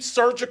deep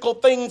surgical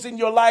things in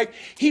your life,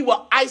 he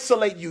will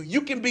isolate you.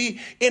 You can be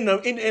in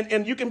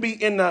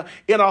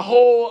a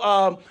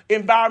whole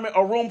environment,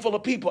 a room full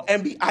of people,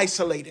 and be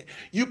isolated.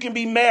 You can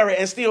be married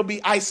and still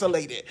be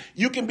isolated.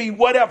 You can be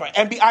whatever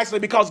and be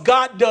isolated, because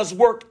God does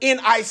work in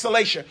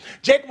isolation.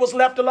 Jacob was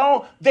left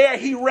alone. There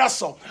he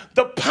wrestled.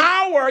 The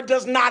power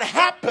does not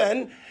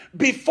happen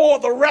before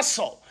the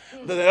wrestle.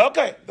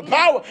 Okay, the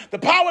power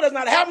does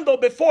not happen though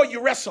before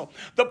you wrestle.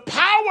 The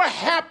power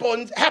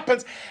happens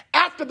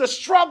after the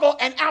struggle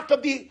and after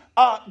the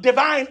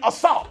divine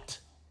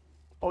assault.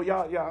 Oh,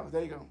 y'all,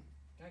 there you go.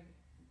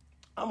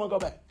 I'm gonna go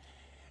back.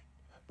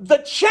 The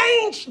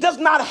change does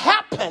not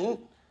happen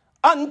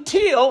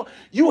until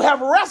you have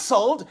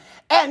wrestled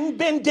and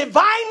been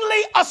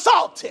divinely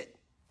assaulted.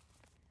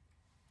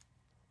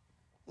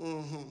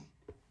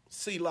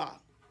 Selah.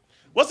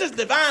 What's this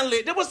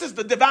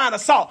the divine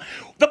assault?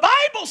 The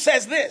Bible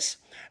says this,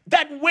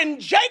 that when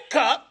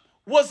Jacob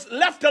was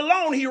left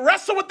alone, he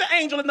wrestled with the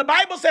angel, and the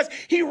Bible says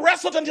he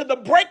wrestled until the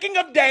breaking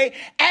of day,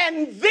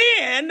 and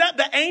then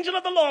the angel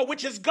of the Lord,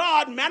 which is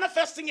God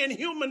manifesting in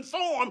human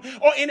form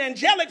or in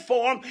angelic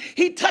form,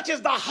 he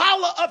touches the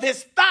hollow of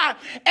his thigh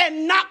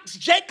and knocks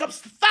Jacob's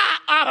thigh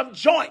out of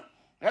joint.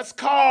 That's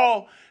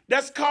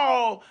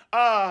called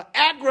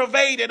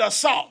aggravated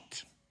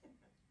assault.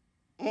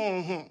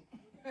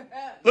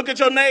 Look at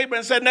your neighbor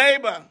and say,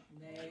 neighbor,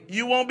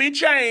 you won't be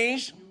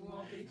changed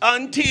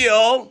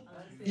until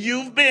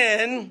you've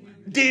been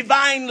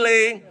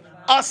divinely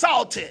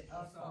assaulted.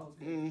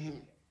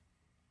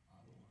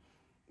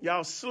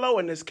 Y'all slow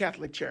in this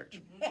Catholic church.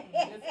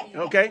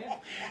 Okay?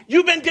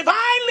 You've been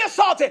divinely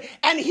assaulted.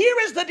 And here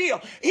is the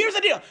deal. Here's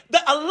the deal.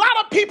 A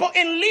lot of people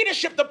in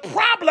leadership, the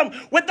problem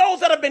with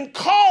those that have been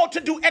called to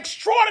do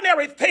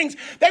extraordinary things,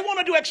 they want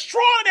to do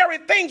extraordinary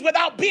things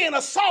without being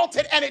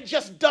assaulted, and it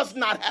just does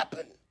not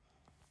happen.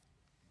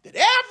 That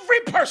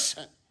every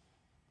person,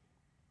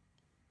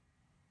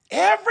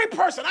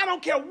 I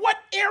don't care what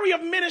area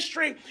of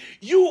ministry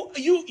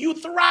you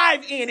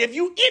thrive in, if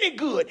you any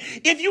good,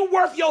 if you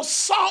worth your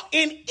salt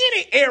in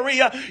any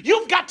area,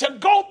 you've got to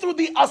go through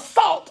the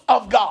assault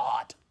of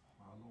God.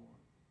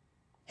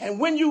 And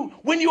when you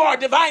are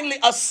divinely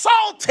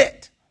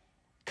assaulted,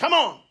 come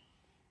on,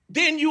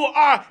 then you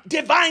are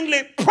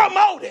divinely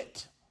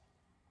promoted.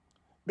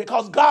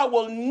 Because God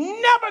will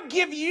never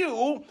give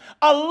you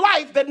a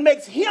life that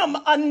makes him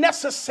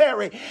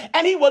unnecessary.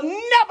 And he will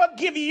never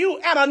give you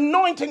an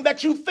anointing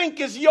that you think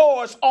is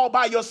yours all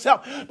by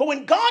yourself. But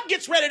when God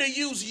gets ready to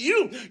use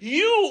you,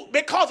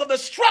 because of the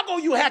struggle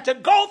you had to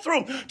go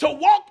through to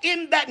walk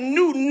in that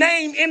new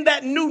name, in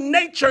that new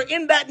nature,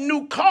 in that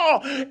new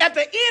call, at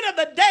the end of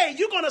the day,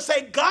 you're going to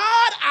say,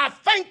 God, I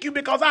thank you,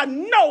 because I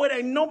know it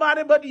ain't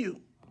nobody but you.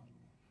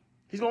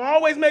 He's going to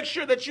always make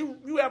sure that you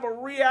have a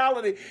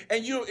reality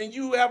and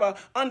you have an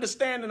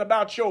understanding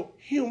about your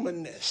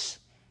humanness.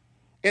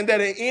 And that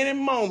at any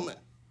moment,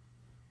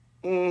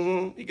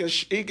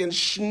 he can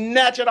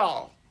snatch it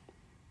off.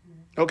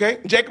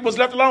 Okay? Jacob was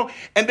left alone,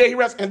 and then he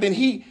rested. And then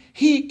he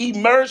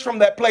emerged from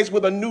that place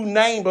with a new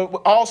name, but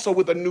also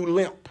with a new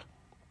limp.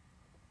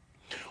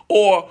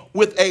 Or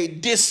with a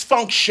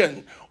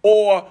dysfunction,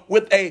 or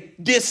with a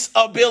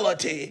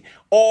disability,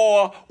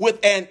 or with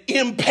an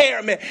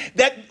impairment.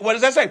 What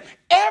does that say?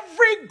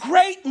 Every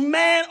great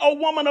man or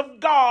woman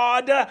of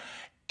God,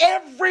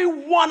 every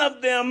one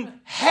of them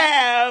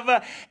have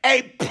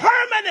a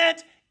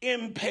permanent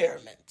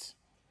impairment.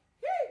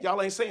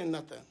 Y'all ain't saying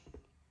nothing.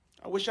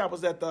 I wish I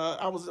was at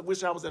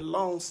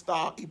Lone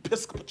Star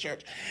Episcopal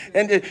Church.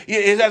 And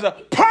it has a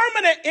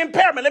permanent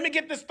impairment. Let me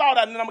get this thought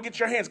out, and then I'm going to get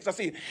your hands, because I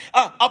see it.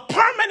 A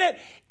permanent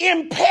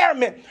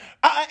impairment.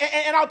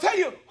 And I'll tell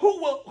you who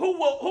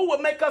will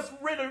make us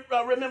really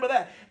remember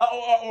that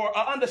or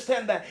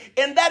understand that.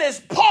 And that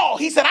is Paul.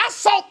 He said, I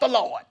sought the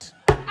Lord.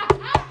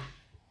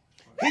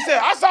 He said,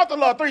 I sought the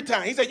Lord 3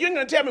 times. He said, you're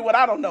going to tell me what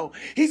I don't know.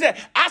 He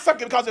said, I sought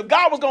it because if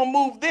God was going to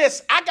move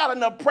this, I got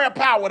enough prayer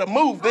power to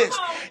move this.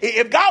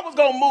 If God was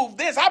going to move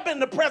this, I've been in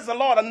the presence of the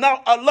Lord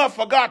enough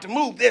for God to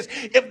move this.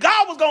 If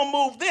God was going to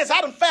move this, I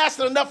done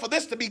fasted enough for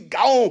this to be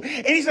gone.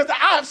 And he says,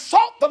 I have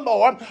sought the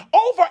Lord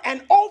over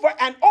and over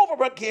and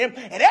over again.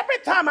 And every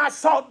time I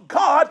sought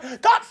God,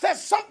 God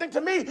says something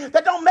to me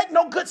that don't make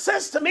no good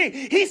sense to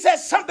me. He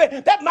says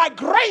something that my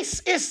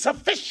grace is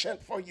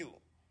sufficient for you.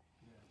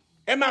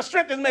 And my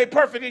strength is made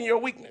perfect in your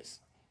weakness.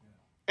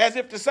 As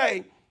if to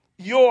say,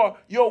 your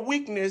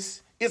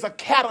weakness is a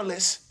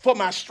catalyst for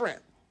my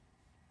strength.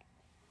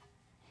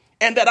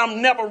 And that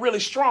I'm never really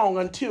strong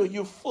until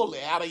you're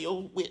fully out of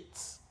your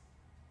wits.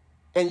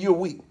 And you're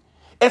weak.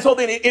 And so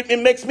then it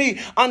makes me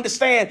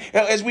understand,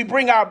 as we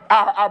bring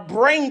our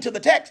brain to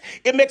the text,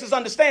 it makes us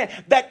understand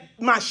that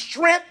my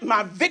strength,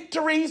 my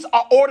victories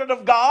are ordered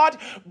of God,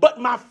 but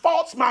my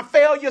faults, my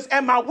failures,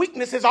 and my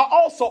weaknesses are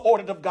also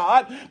ordered of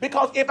God.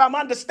 Because if I'm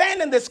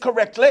understanding this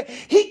correctly,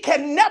 he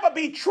can never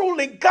be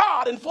truly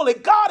God and fully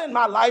God in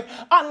my life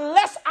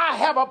unless I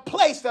have a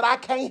place that I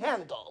can't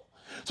handle.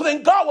 So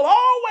then God will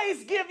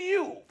always give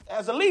you,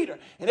 as a leader,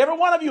 and every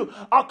one of you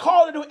are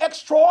called to do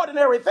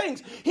extraordinary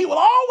things. He will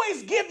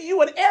always give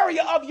you an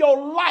area of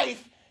your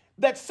life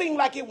that seems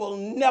like it will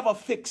never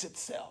fix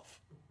itself.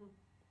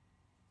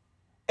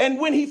 And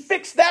when he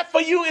fixed that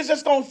for you, it's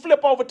just going to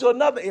flip over to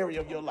another area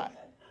of your life.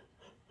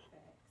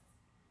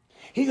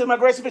 He said, my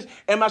grace is sufficient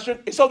and my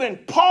strength. So then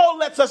Paul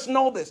lets us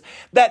know this,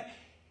 that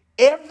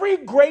every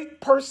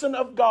great person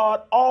of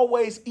God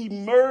always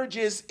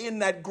emerges in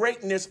that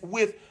greatness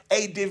with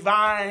a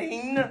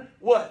divine,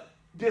 what?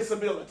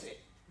 Disability.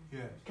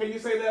 Yes. Can you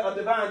say that? A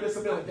divine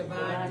disability.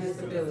 Divine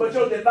disability. But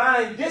your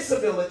divine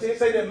disability,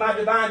 say that my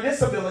divine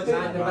disability,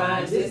 My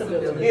divine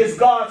disability is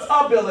God's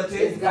ability.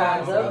 is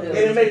God's ability. And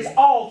it makes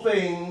all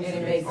things And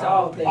it makes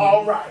all things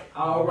all right.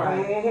 all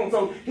right. Mhm.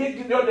 So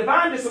your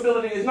divine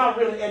disability is not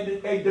really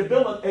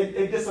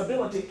a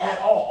disability at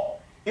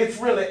all. It's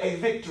really a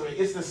victory.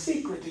 It's the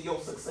secret to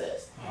your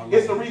success.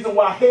 It's the reason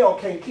why hell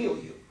can't kill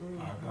you.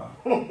 My God.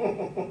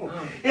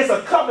 It's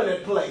a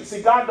covenant place.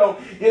 See,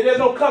 there's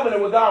no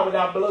covenant with God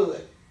without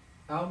blood.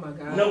 Oh my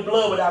God. No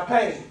blood without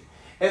pain.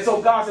 And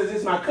so God says,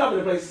 it's my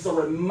covenant place. It's a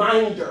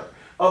reminder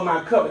of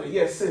my covenant.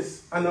 Yes,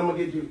 sis, I know I'm going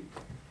to get you.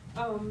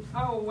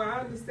 Well, I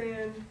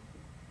understand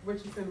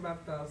what you're saying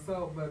about the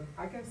soul, but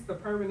I guess the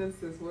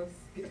permanence is what's...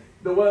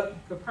 The what?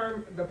 The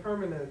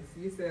permanence,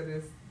 you said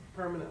is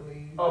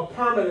permanently... A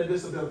permanent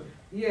disability.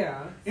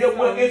 Yeah. Yeah,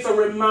 well, it's a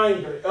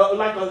reminder.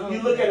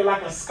 You look at it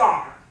like a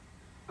scar.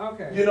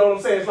 Okay. You know what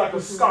I'm saying? It's like a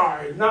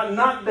scar.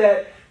 Not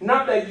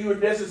that you're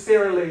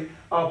necessarily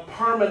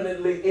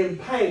permanently in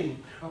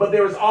pain, but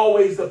there is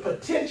always the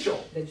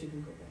potential. That you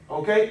can go back.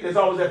 Okay? There's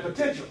always that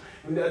potential.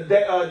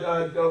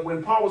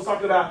 When Paul was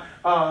talking about,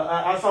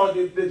 I saw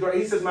he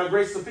says, my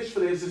grace is sufficient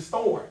for this is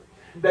thorn,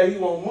 that he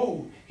won't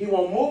move. He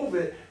won't move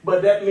it,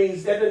 but that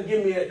means that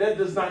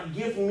does not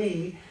give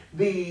me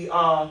the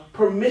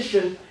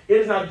permission. It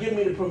does not give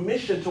me the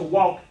permission to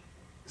walk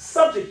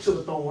subject to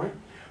the thorn,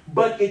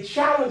 but it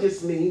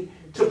challenges me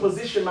to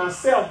position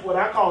myself, what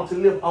I call to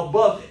live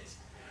above it.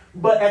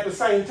 But at the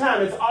same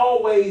time, it's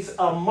always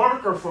a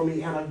marker for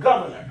me and a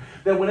governor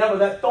that whenever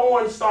that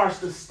thorn starts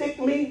to stick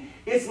me,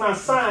 it's my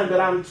sign that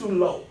I'm too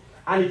low.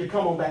 I need to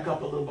come on back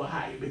up a little bit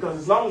higher, because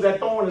as long as that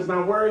thorn is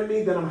not worrying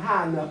me, then I'm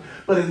high enough.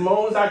 But as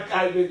long as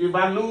if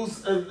I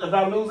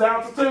lose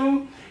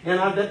altitude and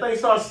that thing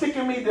starts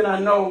sticking me, then I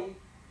know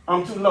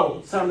I'm too low.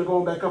 It's time to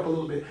go back up a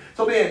little bit.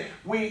 So then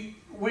we're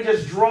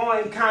just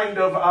drawing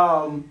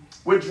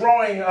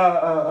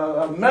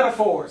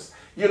metaphors,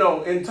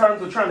 in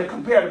terms of trying to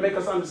compare to make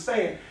us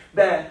understand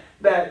that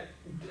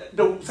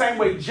the same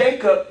way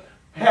Jacob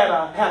had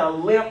a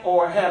limp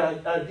or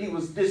he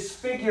was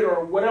disfigured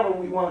or whatever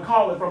we want to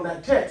call it from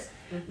that text,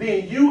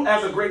 then you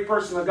as a great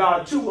person of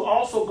God too will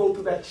also go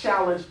through that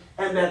challenge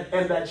and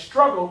that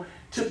struggle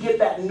to get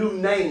that new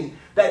name.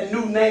 That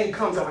new name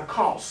comes at a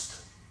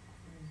cost,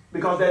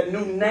 because that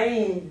new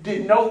name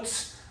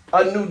denotes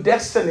a new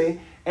destiny,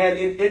 and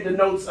it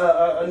denotes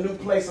a new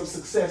place of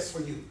success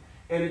for you,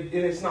 and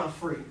it's not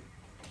free.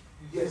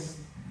 Yes.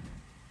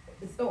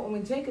 So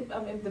when Jacob,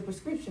 the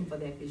prescription for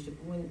that, Bishop,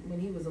 when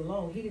he was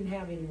alone, he didn't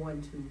have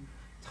anyone to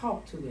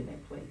talk to in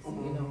that place,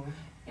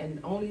 And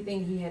the only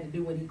thing he had to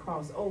do when he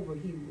crossed over,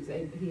 he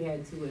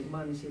had to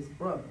admonish his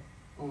brother.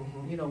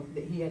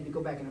 That he had to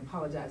go back and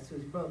apologize to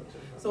his brother.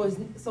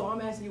 So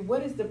I'm asking you,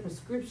 what is the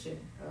prescription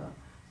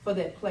for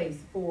that place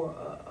for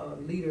a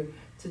leader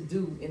to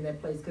do in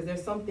that place? Because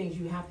there's some things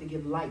you have to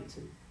give light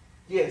to.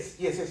 Yes.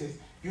 You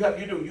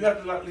have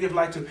to give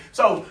light to.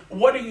 So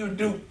what do you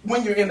do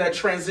when you're in that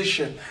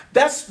transition?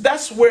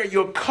 That's where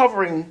your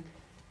covering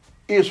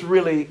is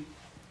really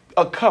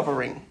a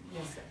covering.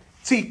 Yes, sir.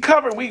 See,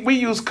 covering, we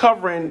use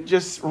covering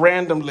just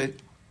randomly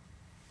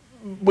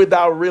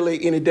without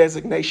really any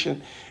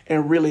designation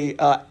and really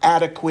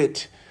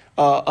adequate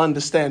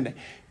understanding.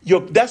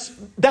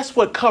 That's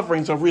what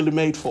coverings are really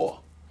made for.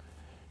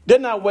 They're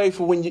not made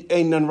for when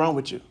ain't nothing wrong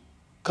with you.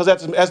 Because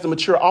as the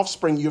mature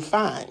offspring, you're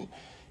fine.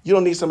 You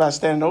don't need somebody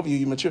standing over you.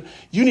 You're mature.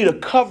 You need a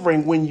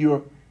covering when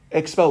you're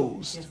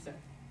exposed. Yes, sir.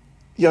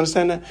 You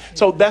understand that? Yes,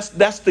 so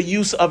that's the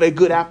use of a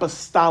good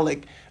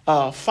apostolic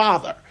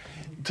father,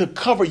 to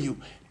cover you,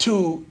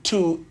 to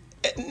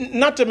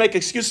not to make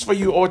excuses for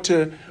you or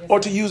to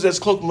use as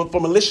cloak for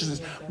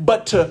maliciousness,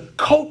 but to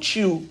coach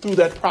you through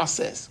that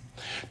process,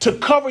 to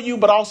cover you,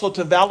 but also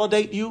to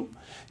validate you,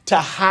 to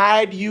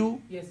hide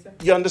you. Yes, sir.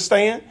 You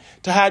understand?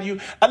 To hide you.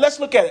 Let's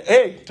look at it.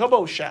 Hey,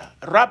 Tobosha,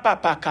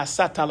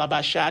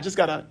 Rapapakasatalabasha. I just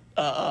got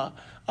a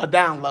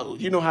download.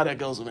 You know how that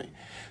goes with me.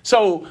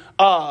 So,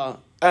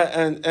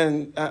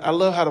 and I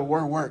love how the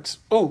word works.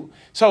 Ooh,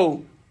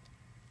 so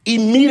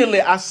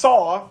immediately I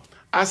saw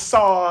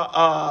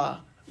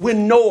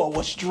when Noah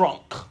was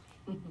drunk.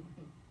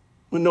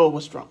 When Noah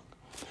was drunk.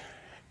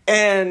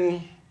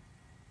 And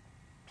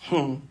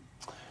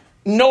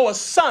Noah's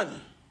son,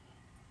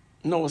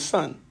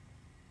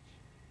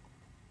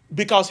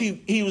 because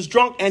he was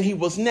drunk and he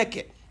was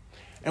naked.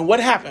 And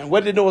what happened?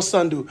 What did Noah's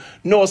son do?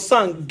 Noah's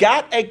son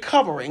got a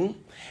covering,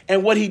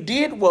 and what he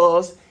did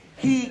was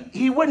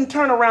he wouldn't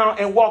turn around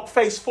and walk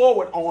face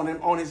forward on him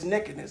on his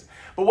nakedness.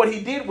 But what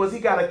he did was he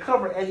got a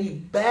cover and he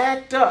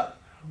backed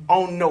up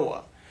on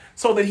Noah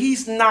so that he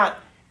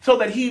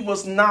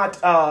was not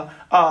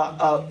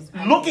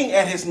looking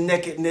at his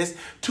nakedness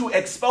to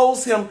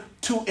expose him,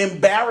 to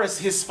embarrass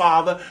his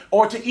father,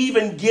 or to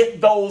even get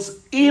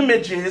those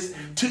images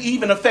to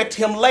even affect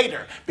him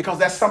later, because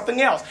that's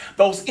something else.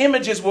 Those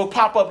images will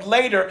pop up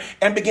later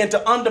and begin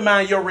to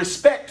undermine your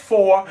respect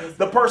for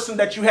the person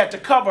that you had to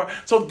cover.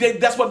 So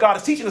that's what God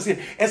is teaching us here.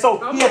 And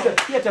so he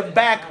had to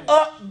back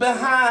up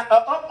behind,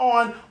 up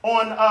on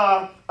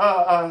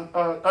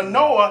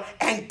Noah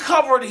and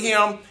covered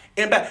him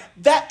in back.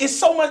 That is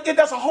so much.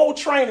 That's a whole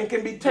training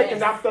can be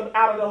taken out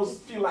of those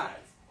few lines.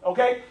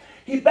 Okay.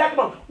 He backed him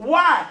up.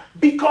 Why?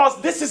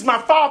 Because this is my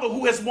father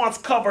who has once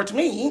covered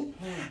me.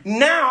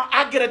 Now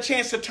I get a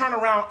chance to turn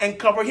around and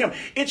cover him.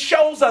 It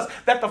shows us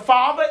that the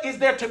father is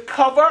there to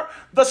cover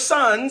the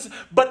sons,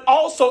 but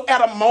also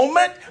at a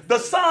moment, the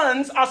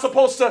sons are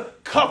supposed to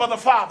cover the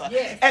father.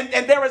 Yes.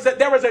 And there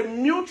is a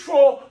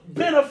mutual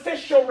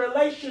beneficial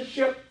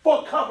relationship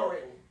for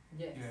covering.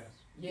 Yes.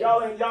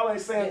 Yes. Y'all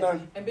ain't saying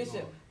nothing. And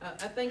Bishop,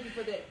 I thank you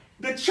for that.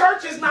 The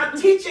church is not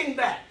teaching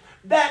that.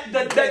 That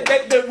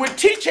we're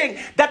teaching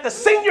that the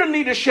senior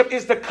leadership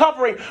is the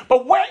covering,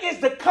 but where is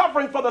the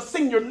covering for the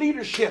senior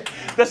leadership?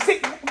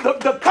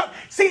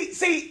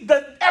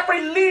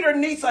 Every leader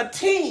needs a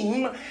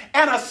team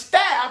and a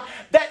staff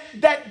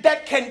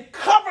that can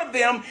cover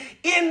them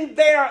in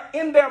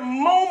their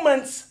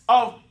moments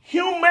of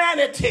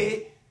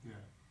humanity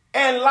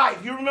and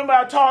life. You remember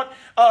I taught,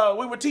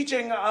 we were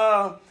teaching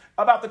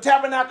about the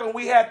tabernacle, and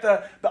we had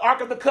the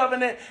Ark of the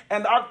Covenant,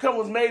 and the Ark of the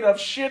Covenant was made of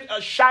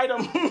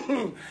shittim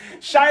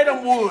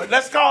wood.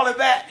 Let's call it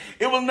that.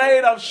 It was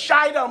made of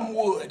shittim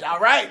wood, all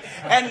right?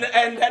 And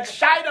that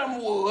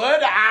shittim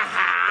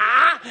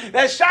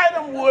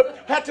wood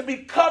had to be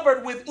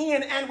covered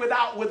within and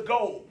without with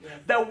gold.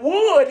 The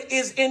wood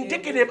is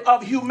indicative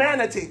of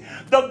humanity.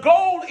 The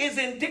gold is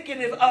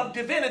indicative of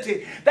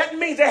divinity. That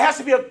means there has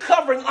to be a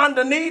covering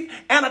underneath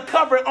and a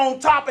covering on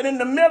top, and in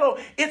the middle,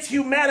 it's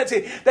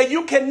humanity. That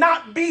you cannot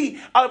be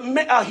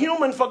a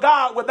human for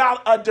God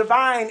without a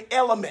divine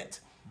element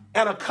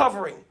and a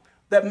covering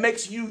that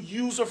makes you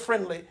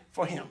user-friendly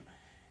for him.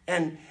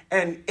 And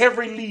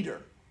every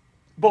leader,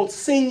 both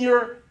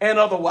senior and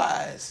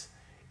otherwise,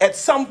 at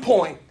some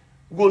point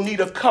will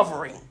need a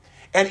covering.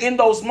 And in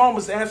those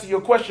moments, to answer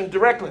your question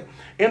directly,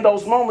 in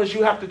those moments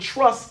you have to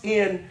trust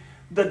in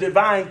the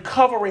divine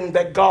covering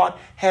that God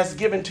has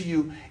given to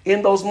you.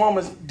 In those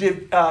moments,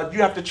 you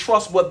have to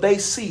trust what they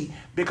see,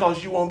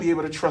 because you won't be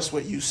able to trust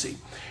what you see.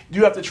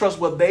 You have to trust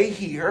what they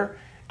hear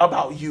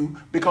about you,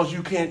 because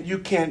you can't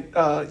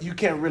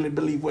really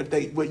believe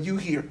what you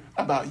hear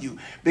about you,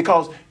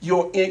 because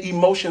your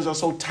emotions are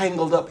so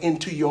tangled up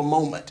into your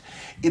moment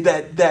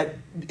that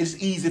it's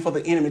easy for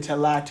the enemy to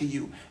lie to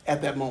you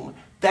at that moment.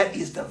 That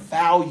is the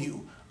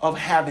value of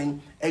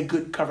having a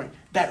good covering.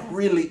 That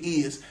really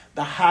is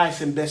the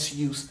highest and best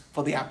use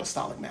for the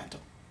apostolic mantle.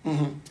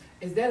 Mm-hmm.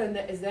 Is that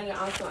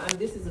also?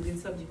 This is a good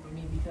subject for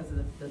me because of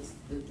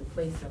the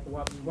place that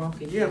we're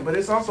walking. Yeah, but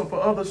it's also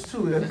for others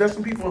too. There's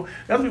some people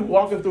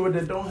walking through it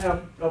that don't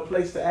have a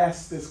place to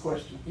ask this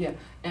question. Yeah,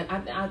 and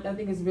I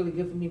think it's really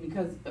good for me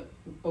because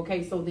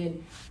so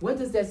then what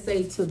does that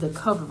say to the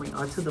covering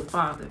or to the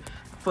father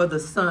for the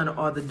son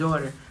or the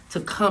daughter to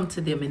come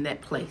to them in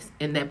that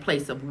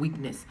place of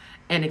weakness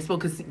and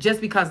expose?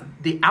 Just because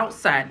the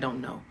outside don't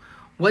know,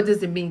 what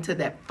does it mean to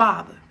that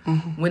father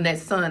when that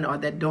son or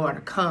that daughter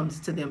comes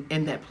to them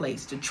in that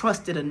place, to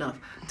trust it enough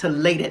to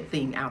lay that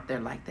thing out there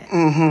like that?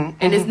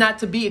 And it's not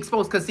to be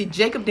exposed, because see,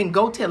 Jacob didn't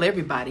go tell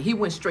everybody. He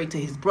went straight to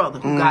his brother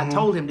who God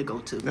told him to go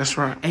to. That's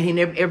right. And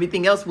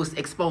everything else was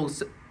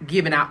exposed,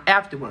 given out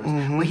afterwards,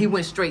 when he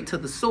went straight to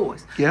the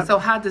source. Yep. So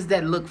how does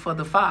that look for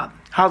the father?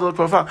 How to look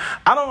for a father?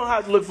 I don't know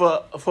how to look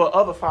for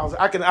other fathers.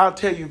 I'll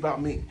tell you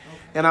about me,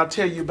 and I'll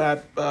tell you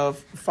about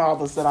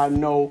fathers that I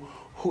know,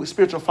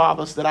 spiritual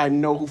fathers that I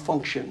know who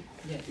function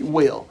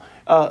well.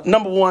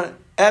 Number one,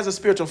 as a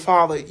spiritual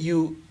father,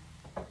 you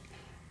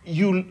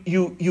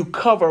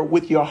cover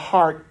with your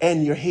heart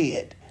and your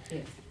head.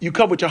 Yes. You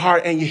cover with your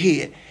heart and your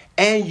head,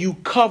 and you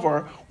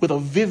cover with a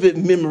vivid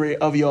memory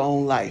of your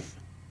own life.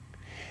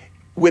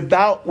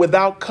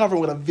 Without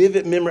covering with a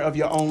vivid memory of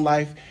your own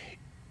life,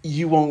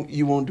 you won't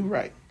do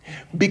right.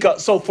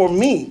 Because so for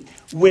me,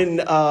 when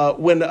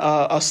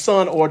a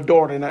son or a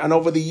daughter, and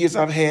over the years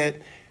I've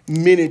had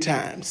many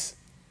times,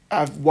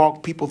 I've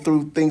walked people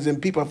through things,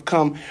 and people have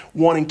come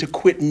wanting to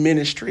quit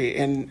ministry,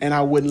 and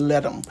I wouldn't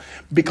let them,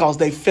 because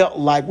they felt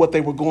like what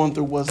they were going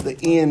through was the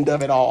end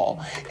of it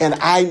all. And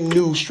I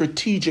knew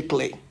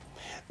strategically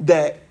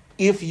that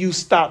if you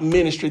stop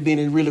ministry, then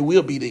it really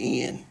will be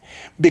the end,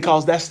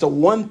 because that's the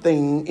one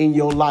thing in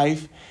your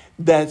life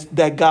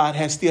that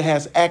God still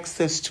has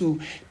access to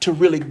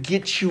really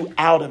get you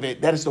out of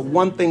it. That is the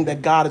one thing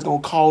that God is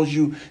going to cause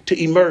you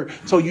to emerge,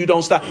 so you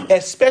don't stop.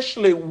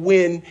 Especially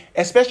when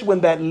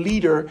that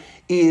leader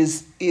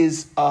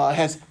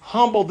has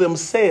humbled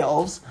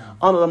themselves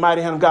under the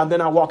mighty hand of God. They're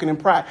not walking in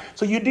pride.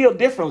 So you deal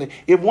differently.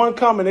 If one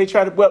come and they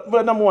try to,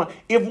 well, number one,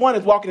 if one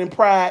is walking in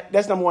pride,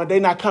 that's number one. They're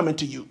not coming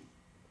to you.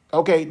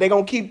 Okay, they're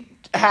gonna keep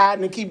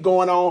hiding and keep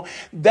going on.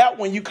 That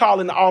one you call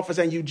in the office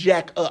and you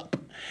jack up.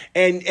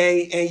 And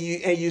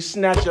you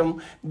snatch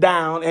them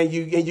down and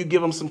you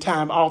give them some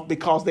time off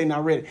because they're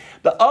not ready.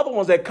 The other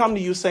ones that come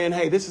to you saying,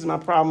 hey, this is my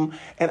problem,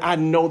 and I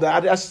know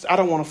that I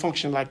don't want to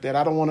function like that.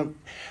 I don't want to.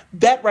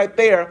 That right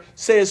there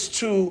says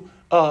to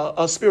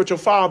a spiritual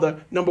father,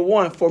 number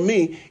one, for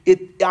me,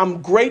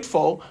 I'm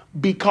grateful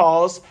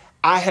because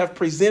I have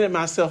presented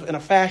myself in a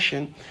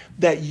fashion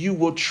that you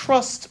will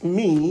trust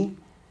me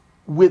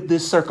with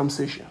this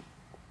circumcision.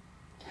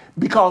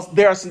 Because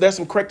there's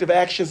some corrective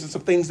actions and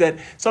some things that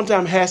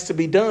sometimes has to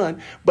be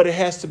done, but it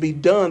has to be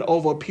done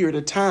over a period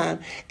of time,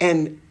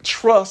 and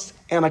trust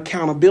and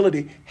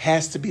accountability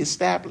has to be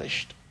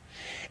established.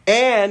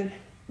 And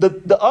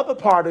the other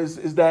part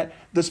is that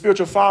the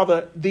spiritual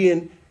father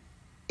then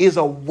is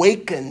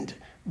awakened,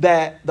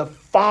 that the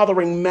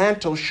fathering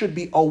mantle should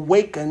be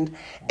awakened,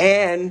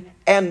 and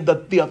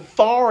the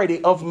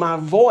authority of my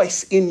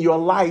voice in your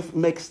life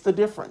makes the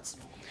difference.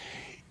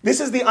 This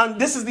is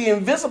the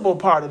invisible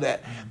part of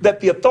that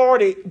the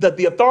authority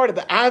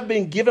that I've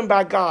been given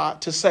by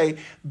God to say,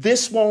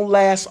 this won't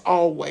last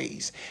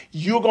always.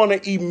 You're going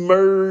to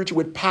emerge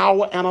with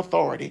power and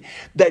authority,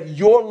 that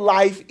your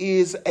life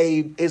is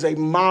a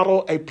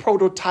model, a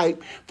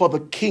prototype for the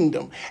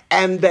kingdom,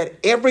 and that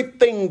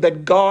everything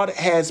that God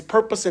has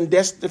purpose and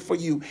destiny for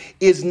you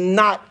is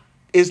not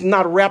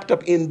wrapped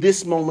up in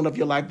this moment of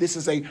your life. This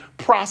is a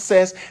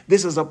process.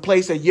 This is a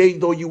place that, yea,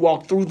 though you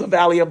walk through the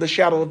valley of the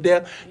shadow of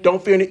death,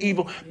 don't fear any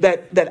evil,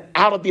 that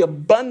out of the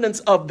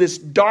abundance of this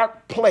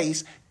dark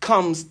place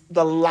comes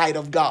the light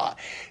of God.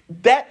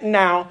 That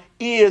now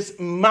is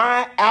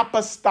my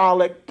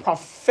apostolic,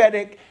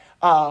 prophetic,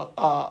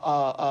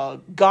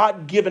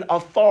 God-given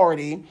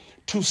authority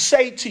to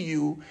say to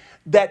you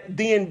that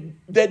then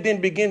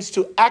begins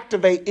to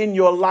activate in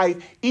your life,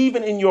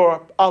 even in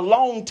your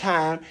alone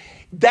time.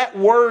 That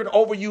word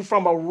over you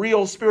from a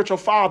real spiritual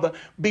father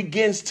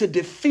begins to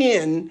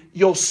defend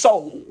your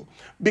soul,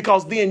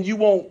 because then you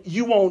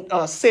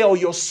won't sell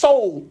your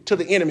soul to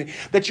the enemy,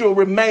 that you'll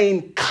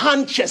remain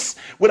conscious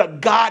with a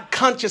God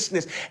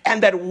consciousness.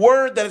 And that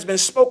word that has been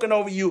spoken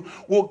over you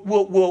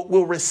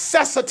will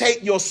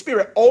resuscitate your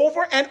spirit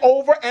over and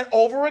over and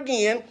over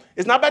again.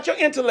 It's not about your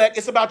intellect.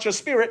 It's about your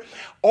spirit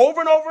over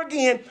and over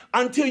again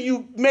until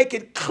you make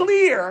it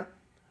clear,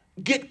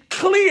 get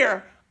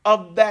clear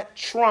of that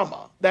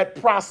trauma, that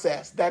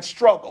process, that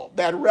struggle,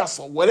 that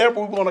wrestle, whatever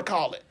we want to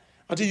call it,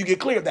 until you get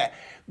clear of that.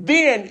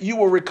 Then you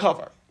will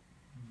recover.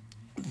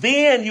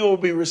 Then you will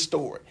be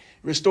restored.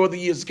 Restore the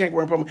years of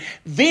cankerworm problem.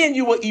 Then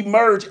you will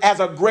emerge as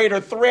a greater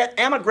threat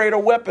and a greater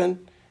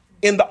weapon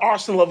in the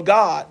arsenal of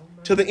God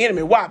to the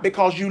enemy. Why?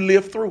 Because you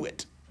live through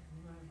it.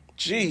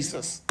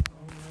 Jesus.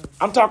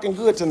 I'm talking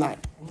good tonight.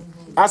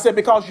 I said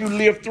because you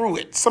lived through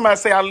it. Somebody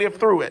say, I lived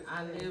through it.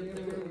 I lived through it.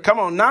 Come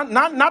on,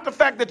 not the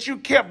fact that you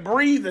kept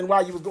breathing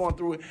while you was going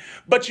through it,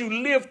 but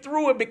you lived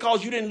through it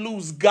because you didn't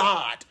lose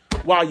God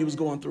while you was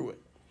going through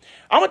it.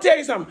 I'm going to tell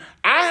you something.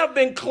 I have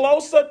been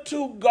closer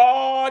to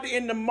God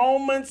in the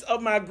moments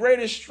of my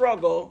greatest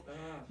struggle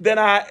than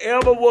I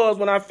ever was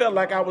when I felt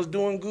like I was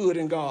doing good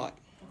in God.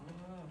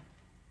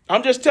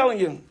 I'm just telling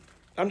you.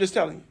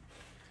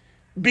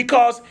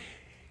 Because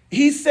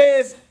he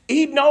says,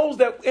 he knows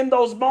that in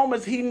those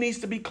moments he needs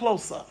to be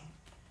closer.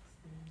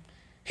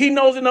 He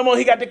knows in the moment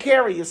he got to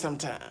carry you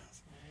sometimes.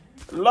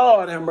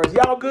 Lord have mercy.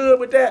 Y'all good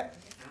with that?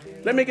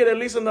 Let me get at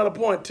least another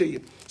point to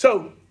you.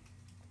 So,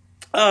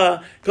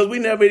 because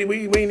we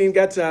ain't even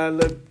got to our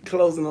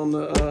closing on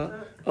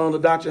the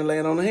doctrine,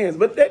 laying on the hands.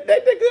 But they're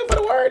good for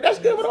the word. That's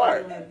good for the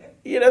word.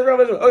 Yeah, that's right.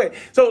 Okay,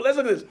 so let's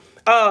look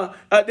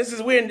at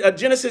this. We're in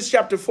Genesis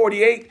chapter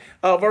 48,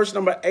 verse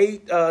number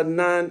 8,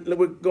 9.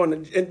 We're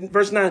going to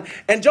verse 9.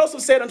 And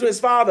Joseph said unto his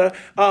father,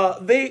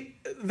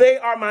 they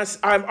are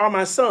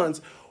my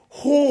sons,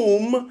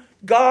 whom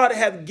God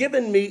hath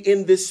given me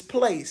in this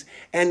place.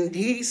 And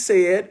he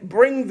said,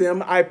 bring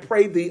them, I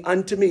pray thee,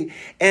 unto me,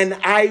 and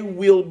I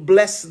will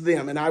bless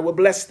them, and I will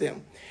bless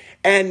them.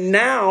 And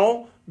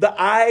now the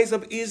eyes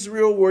of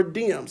Israel were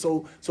dim.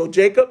 So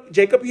Jacob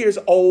here is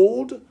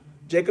old.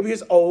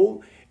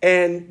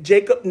 And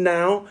Jacob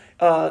now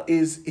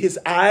his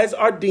eyes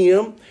are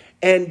dim.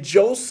 And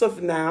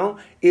Joseph now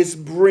is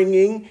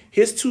bringing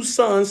his two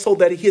sons so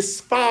that his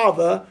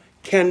father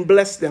can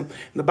bless them.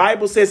 And the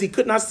Bible says he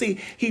could not see.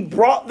 He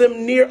brought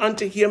them near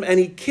unto him, and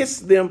he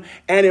kissed them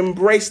and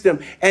embraced them.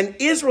 And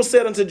Israel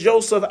said unto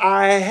Joseph,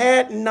 I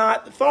had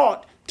not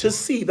thought to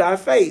see thy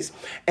face.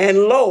 And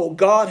lo,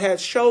 God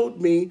hath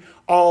showed me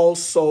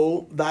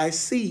also thy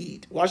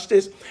seed. Watch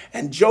this.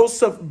 And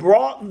Joseph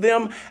brought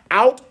them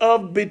out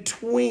from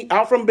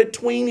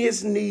between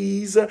his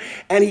knees,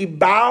 and he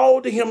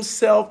bowed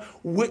himself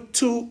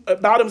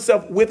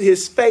with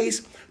his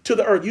face to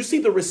the earth. You see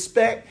the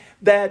respect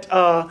that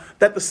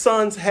the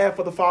sons have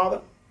for the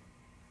father,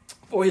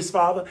 for his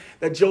father,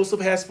 that Joseph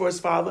has for his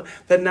father,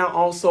 that now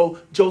also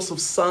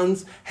Joseph's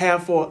sons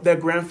have for their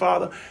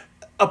grandfather.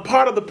 A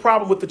part of the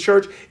problem with the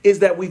church is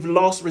that we've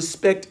lost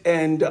respect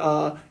and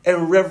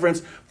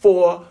reverence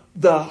for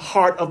the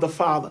heart of the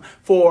father,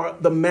 for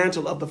the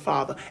mantle of the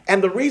father.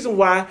 And the reason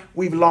why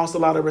we've lost a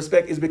lot of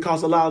respect is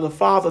because a lot of the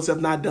fathers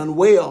have not done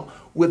well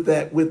with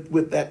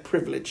that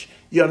privilege.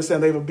 You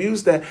understand? They've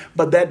abused that,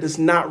 but that does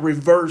not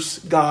reverse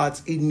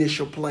God's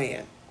initial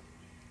plan.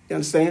 You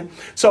understand?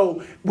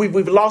 So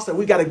we've lost it.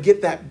 We got to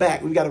get that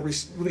back. We got to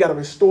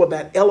restore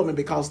that element,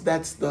 because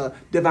that's the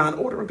divine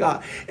order of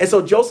God. And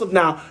so Joseph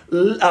now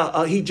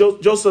he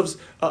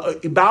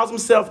bows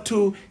himself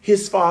to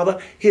his father.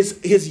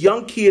 His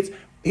young kids,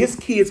 his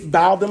kids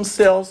bow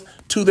themselves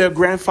to their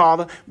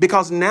grandfather,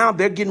 because now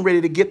they're getting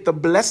ready to get the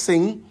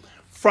blessing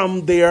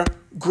from their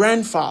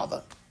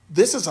grandfather.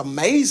 This is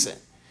amazing.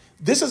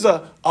 This is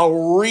a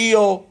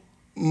real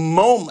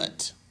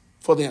moment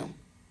for them.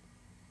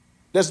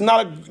 There's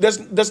not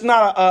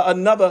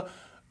another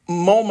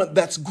moment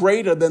that's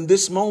greater than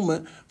this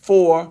moment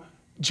for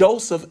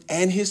Joseph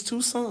and his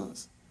two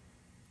sons.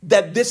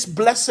 That this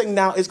blessing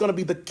now is going to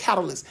be the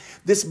catalyst.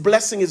 This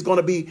blessing is going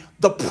to be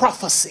the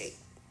prophecy.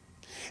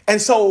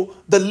 And so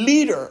the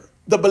leader,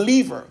 the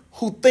believer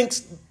who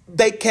thinks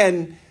they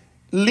can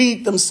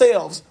lead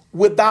themselves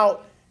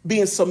without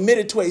being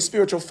submitted to a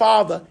spiritual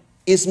father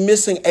is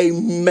missing a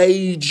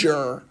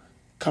major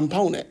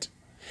component.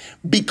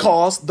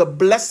 Because the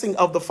blessing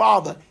of the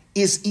father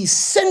is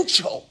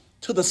essential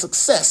to the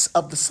success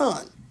of the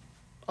son.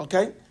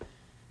 Okay?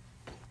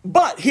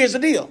 But here's the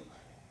deal.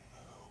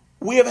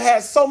 We have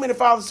had so many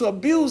fathers to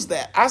abuse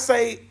that. I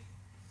say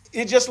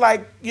it's just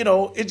like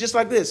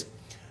this.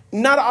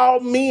 Not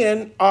all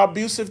men are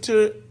abusive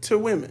to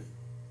women.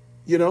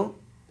 You know,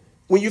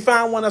 when you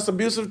find one that's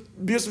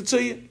abusive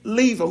to you,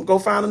 leave them. Go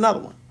find another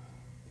one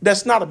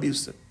that's not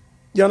abusive.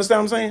 You understand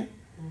what I'm saying?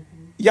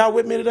 Mm-hmm. Y'all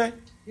with me today?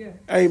 Yeah.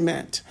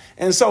 Amen.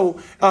 And so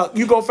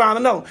you go find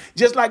another.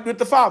 Just like with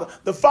the father,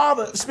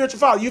 spiritual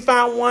father, you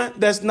found one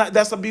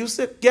that's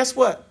abusive. Guess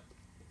what?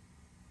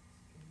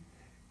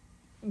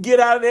 Get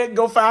out of there and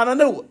go find a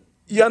new one.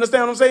 You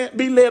understand what I'm saying?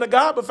 Be led of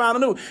God, but find a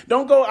new one.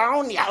 Don't go, I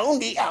can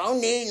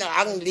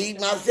lead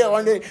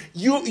myself.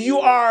 You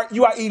are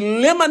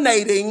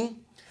eliminating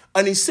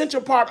an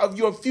essential part of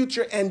your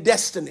future and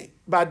destiny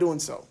by doing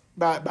so,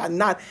 by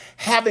not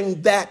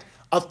having that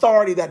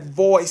authority, that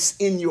voice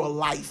in your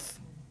life.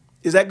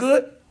 Is that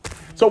good?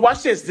 So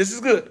watch this. This is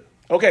good.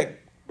 Okay.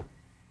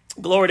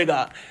 Glory to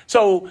God.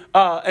 So,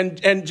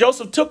 and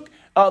Joseph took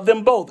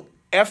them both.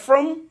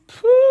 Ephraim,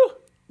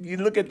 you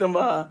look at them,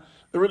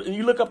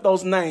 you look up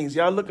those names.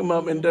 Y'all look them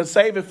up and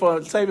save it for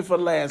the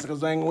last,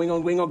 because we ain't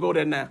gonna go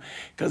there now,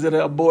 because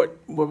it'll abort,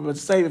 but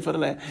save it for the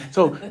last.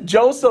 So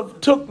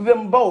Joseph took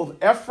them both,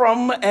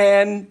 Ephraim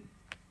and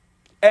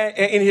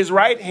in his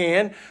right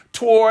hand,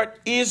 toward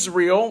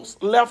Israel's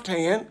left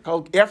hand.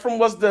 Ephraim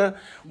was the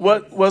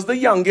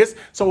youngest.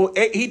 So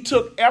he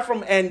took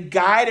Ephraim and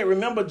guided.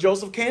 Remember,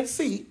 Joseph can't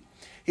see,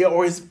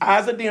 or his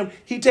eyes are dim.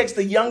 He takes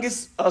the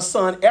youngest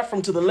son,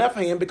 Ephraim, to the left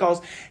hand,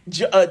 because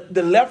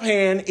the left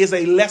hand is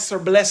a lesser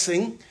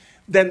blessing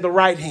than the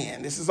right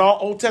hand. This is all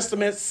Old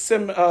Testament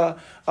symbolism,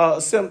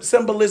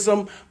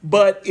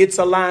 but it's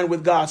aligned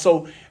with God.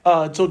 So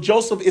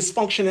Joseph is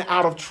functioning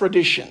out of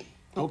tradition.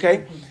 Okay.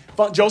 Mm-hmm.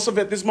 Joseph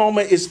at this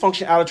moment is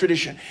functioning out of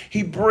tradition.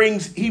 He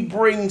brings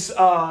Ephraim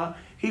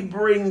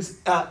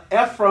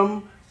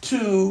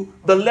to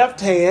the left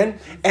hand,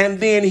 and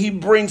then he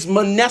brings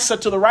Manasseh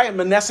to the right.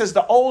 Manasseh is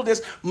the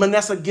oldest.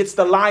 Manasseh gets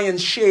the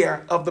lion's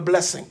share of the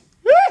blessing.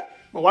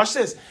 But watch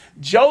this.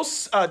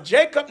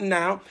 Jacob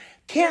now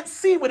can't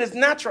see with his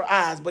natural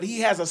eyes, but he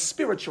has a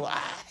spiritual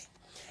eye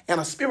and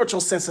a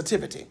spiritual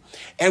sensitivity.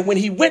 And when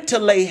he went to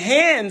lay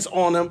hands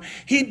on him,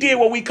 he did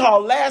what we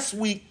called last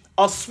week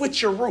a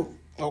switcheroo.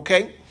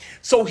 Okay,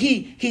 so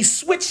he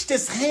switched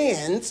his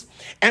hands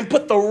and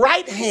put the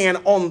right hand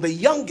on the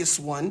youngest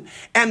one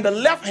and the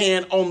left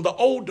hand on the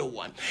older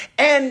one.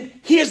 And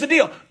here's the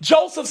deal.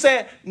 Joseph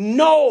said,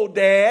 "No,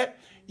 Dad,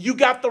 you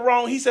got the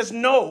wrong." He says,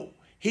 "No."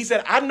 He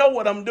said, "I know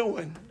what I'm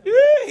doing."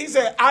 He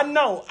said, I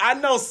know,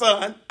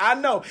 son. I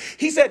know.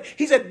 He said,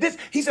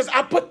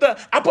 I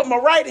put my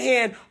right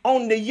hand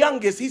on the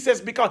youngest. He says,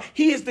 because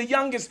he is the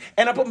youngest,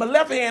 and I put my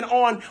left hand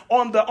on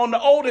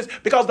the oldest,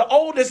 because the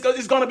oldest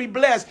is going to be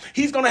blessed.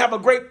 He's going to have a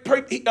great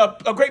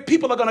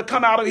people are going to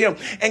come out of him,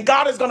 and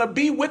God is going to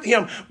be with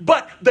him,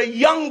 but the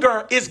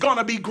younger is going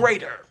to be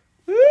greater.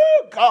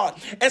 God.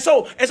 And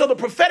so the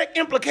prophetic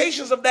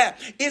implications of that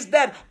is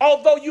that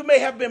although you may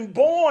have been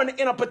born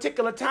in a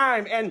particular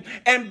time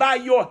and by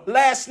your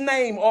last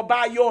name or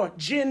by your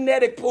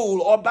genetic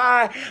pool or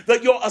by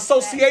your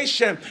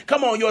association,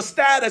 come on, your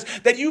status,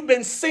 that you've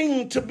been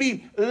seen to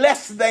be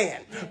less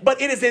than.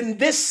 But it is in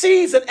this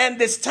season and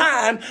this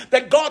time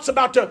that God's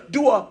about to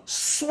do a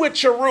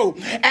switcheroo.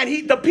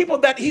 And the people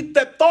that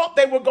thought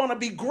they were going to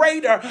be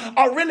greater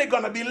are really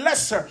going to be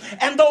lesser.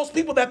 And those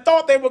people that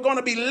thought they were going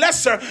to be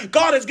lesser,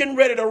 God is getting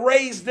ready to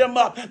raise them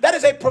up. That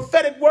is a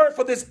prophetic word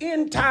for this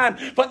end time,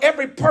 for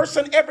every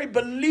person, every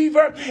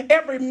believer,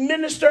 every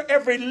minister,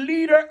 every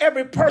leader,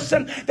 every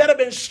person that have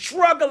been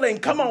struggling,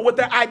 come on, with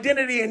their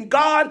identity in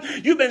God.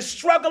 You've been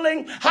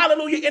struggling,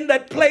 hallelujah, in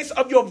that place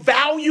of your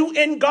value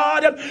in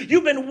God.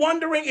 You've been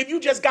wondering if you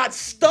just got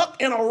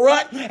stuck in a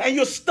rut and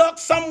you're stuck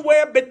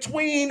somewhere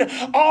between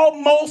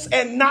almost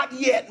and not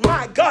yet.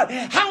 My God,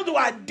 how do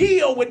I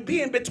deal with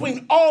being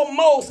between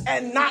almost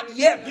and not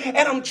yet?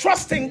 And I'm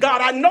trusting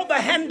God. I know the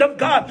hand of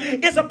God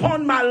is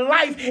upon my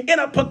life in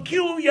a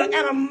peculiar and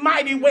a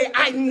mighty way.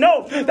 I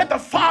know that the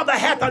Father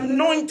hath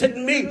anointed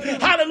me.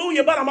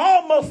 Hallelujah. But I'm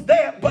almost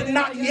there, but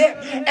not yet.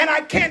 And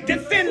I can't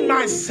defend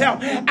myself.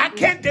 I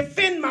can't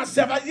defend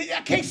myself. I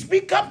can't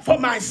speak up for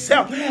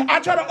myself. I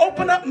try to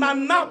open up my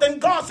mouth and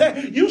God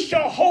said, you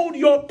shall hold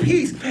your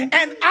peace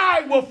and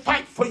I will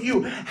fight for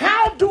you.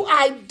 How do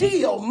I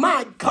deal,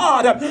 my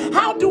God?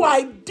 How do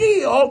I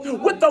deal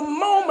with the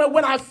moment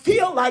when I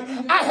feel like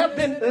I have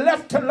been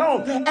left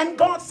alone? And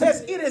God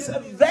says it is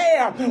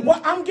there.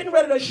 Well, I'm getting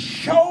ready to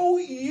show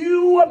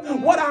you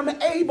what I'm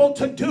able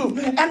to do.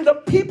 And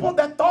the people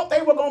that thought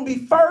they were going to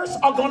be first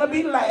are going to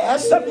be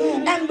last.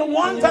 And the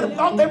ones that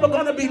thought they were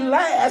going to be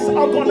last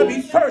are going to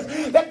be first.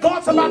 That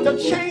God's about to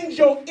change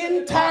your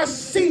entire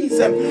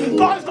season.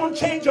 God's going to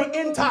change your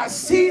entire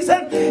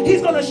season.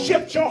 He's going to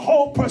shift your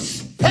whole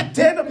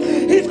perspective.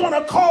 He's going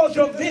to cause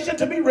your vision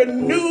to be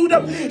renewed.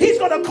 He's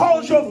going to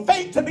cause your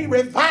faith to be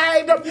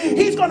revived.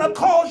 He's going to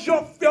cause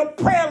your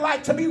prayer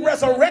life to be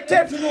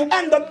resurrected.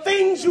 And the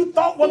things you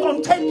thought were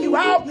going to take you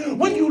out,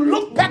 when you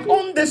look back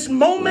on this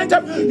moment,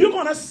 you're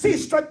going to see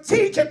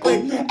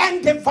strategically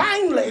and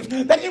divinely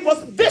that it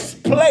was this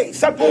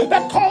place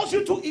that caused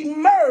you to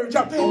emerge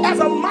as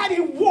a mighty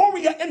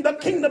warrior in the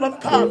kingdom of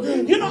God.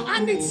 You know,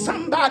 I need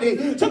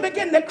somebody to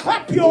begin to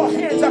clap your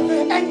hands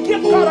and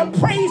give God a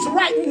praise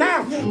right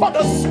now for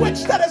the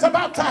switch that is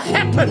about to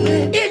happen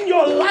in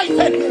your life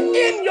and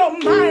in your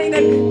mind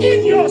and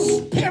in your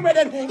spirit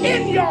and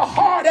in your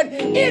heart and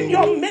in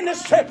your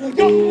ministry.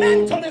 Your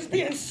mantle is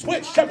being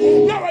switched.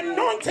 Your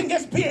anointing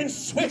is being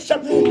switched.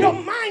 Your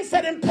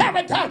mindset and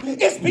paradigm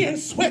is being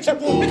switched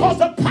because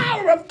the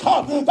power of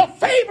God, the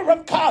favor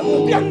of God,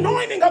 the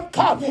anointing of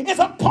God is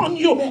upon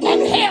you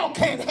and hell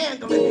can't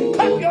handle it.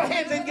 Clap your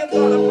hands and give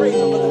God a praise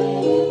over that.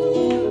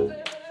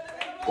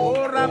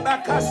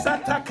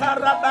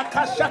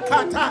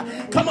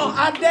 Come on,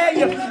 I dare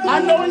you.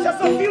 I know it's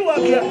just a few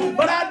of you,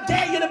 but I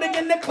dare you to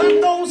begin to clap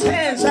those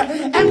hands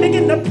and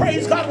begin to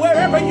praise God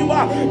wherever you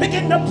are.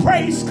 Begin to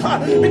praise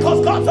God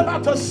because God's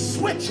about to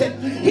switch it.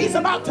 He's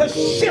about to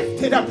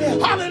shift it.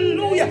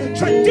 Hallelujah.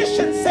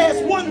 Tradition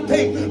says one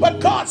thing, but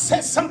God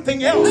says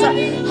something else.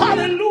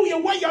 Hallelujah.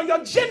 Where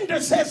your gender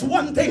says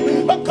one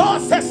thing, but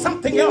God says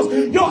something else.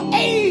 Your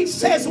age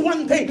says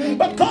one thing,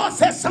 but God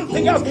says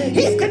something else.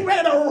 He's getting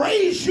ready to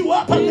raise you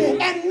up,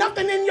 and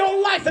nothing in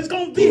your life is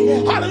going to be,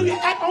 hallelujah,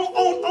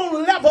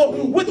 on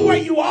level with where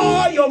you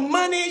are, your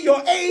money,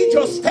 your age,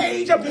 your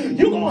stage.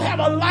 You're going to have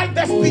a life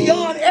that's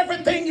beyond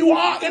everything you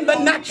are in the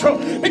natural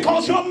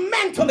because your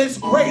mantle is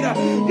greater.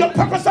 Your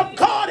purpose of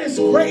God is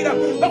greater.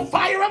 The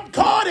fire of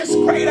God is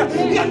greater.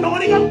 The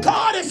anointing of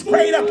God is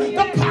greater.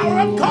 The power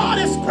of God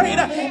is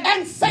greater.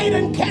 And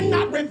Satan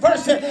cannot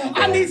reverse it.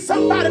 I need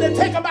somebody to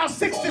take about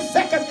 60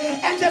 seconds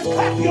and just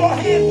clap your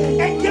hands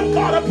and give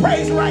God a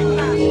praise right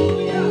now.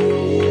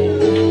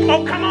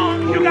 Oh, come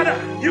on.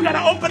 You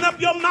gotta open up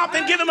your mouth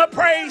and give him a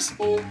praise.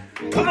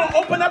 Come on,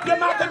 open up your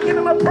mouth and give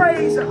him a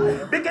praise.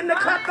 Begin to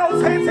clap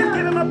those hands and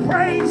give him a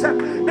praise.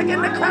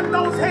 Begin to clap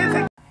those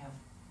hands.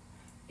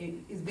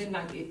 It's been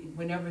like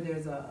whenever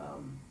there's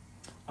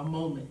a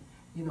moment,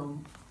 you know,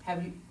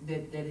 have you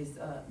that is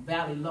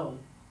valley low,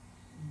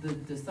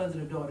 the sons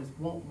and the daughters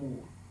want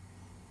more.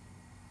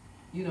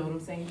 You know what I'm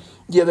saying?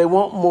 Yeah, they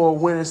want more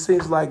when it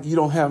seems like you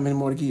don't have any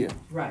more to give.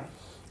 Right.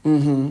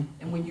 Mm-hmm.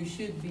 And when you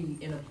should be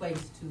in a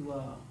place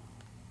to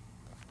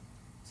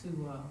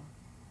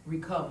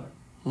recover,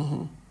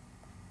 mm-hmm.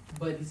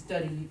 but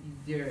instead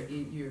you're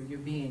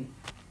being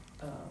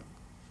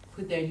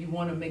put there. You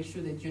want to make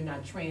sure that you're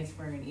not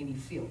transferring any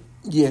filth.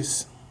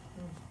 Yes.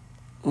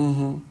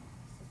 Mm-hmm.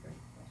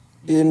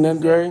 Isn't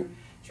that great?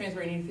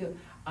 Transferring any filth,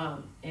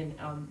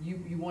 and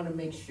you want to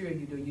make sure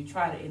you do. You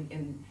try to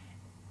and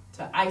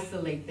to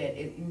isolate that.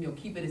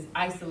 Keep it as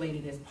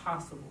isolated as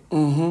possible.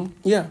 Mm-hmm.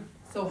 Yeah.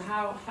 So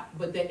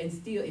but that, and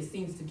still it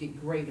seems to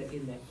get greater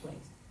in that place.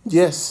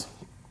 Yes.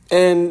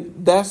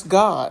 And that's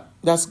God.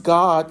 That's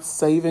God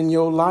saving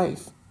your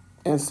life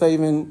and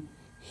saving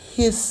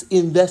his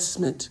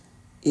investment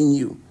in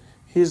you.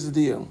 Here's the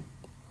deal.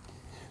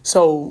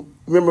 So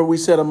remember we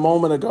said a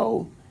moment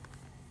ago,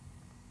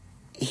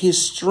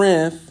 his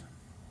strength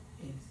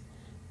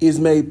is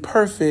made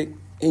perfect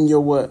in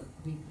your what?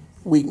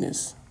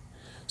 Weakness.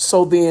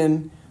 So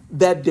then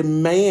that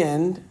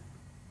demand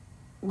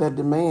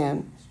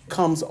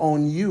comes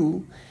on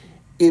you.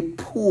 It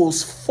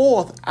pulls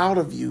forth out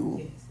of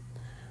you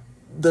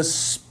the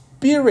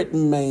spirit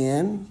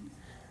man,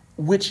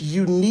 which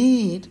you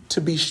need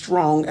to be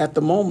strong at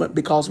the moment.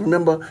 Because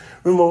remember,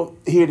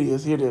 here it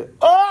is. Oh, Lord,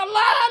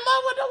 I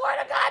love when the word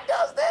of God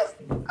does this.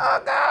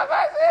 Oh, God,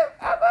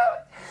 I love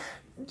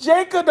it.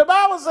 Jacob, the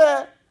Bible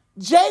said,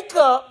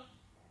 Jacob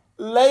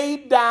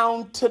laid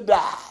down to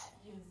die.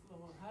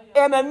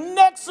 And the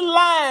next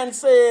line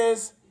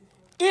says,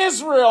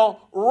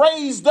 Israel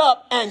raised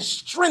up and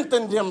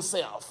strengthened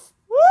himself.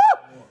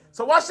 Woo!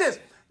 So watch this.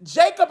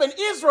 Jacob and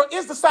Israel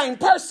is the same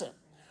person,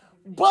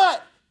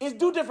 but it's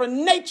two different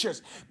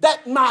natures.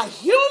 That my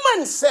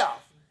human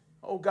self,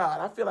 oh God,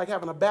 I feel like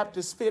having a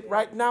Baptist fit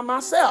right now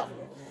myself.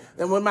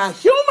 And when my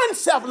human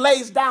self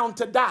lays down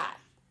to die,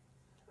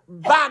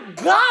 by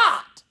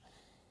God,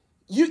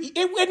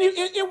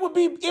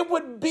 it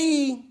would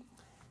be,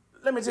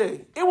 let me tell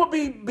you, it would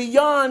be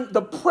beyond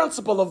the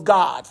principle of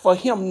God for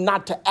him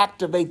not to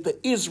activate the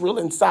Israel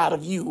inside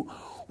of you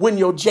when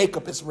your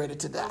Jacob is ready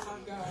to die.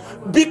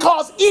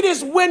 Because it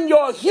is when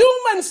your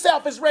human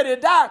self is ready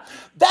to die,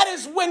 that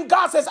is when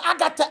God says, I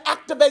got to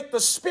activate the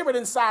spirit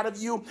inside of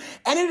you.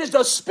 And it is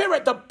the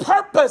spirit, the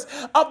purpose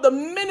of the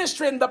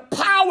ministry and the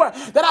power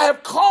that I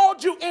have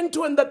called you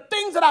into and the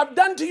things that I've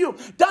done to you,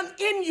 done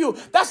in you.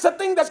 That's the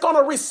thing that's going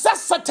to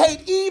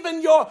resuscitate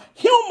even your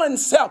human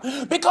self.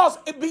 Because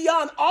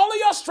beyond all of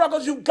your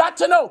struggles, you've got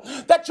to know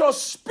that your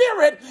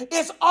spirit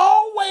is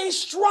always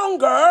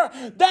stronger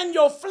than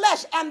your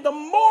flesh. And the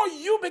more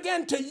you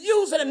begin to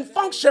use it and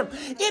function,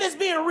 it is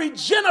being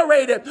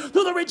regenerated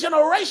through the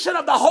regeneration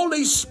of the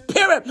Holy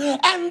Spirit.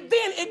 And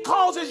then it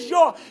causes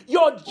your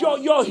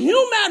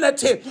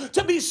humanity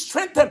to be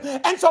strengthened.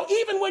 And so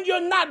even when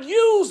you're not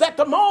used at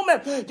the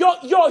moment,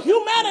 your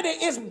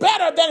humanity is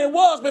better than it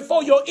was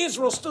before your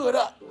Israel stood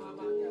up.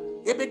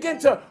 It began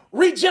to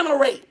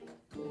regenerate,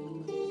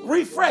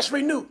 refresh,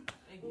 renew.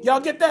 Y'all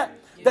get that?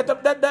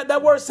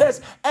 That word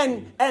says,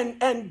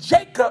 and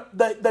Jacob,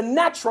 the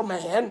natural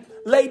man,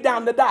 laid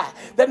down to die.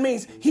 That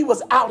means he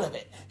was out of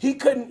it. He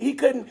couldn't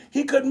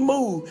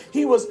move.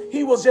 He was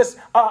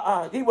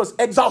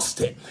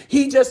exhausted.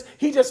 He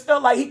just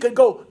felt like he could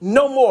go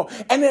no more.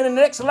 And then in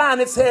the next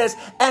line it says,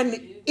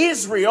 and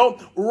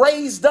Israel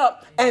raised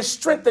up and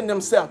strengthened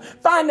himself.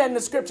 Find that in the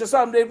scripture.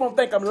 Some they won't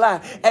think I'm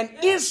lying. And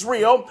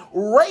Israel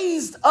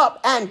raised up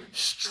and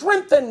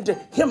strengthened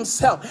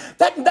himself.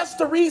 That's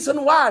the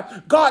reason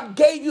why God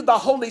gave you the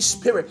Holy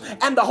Spirit.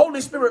 And the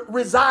Holy Spirit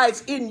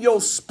resides in your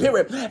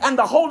spirit. And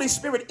the Holy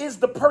Spirit is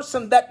the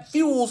person that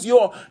fuels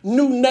your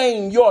new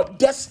name, your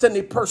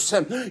destiny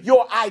person,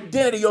 your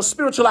identity, your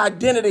spiritual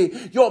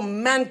identity, your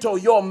mantle,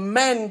 your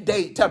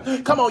mandate.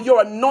 Come on,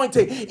 your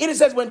anointing. It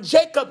says when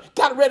Jacob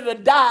got ready to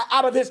die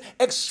out of his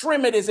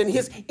extremities and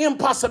his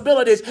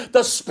impossibilities,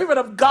 the Spirit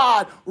of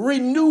God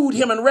renewed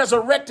him and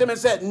resurrected him and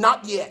said,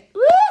 not yet.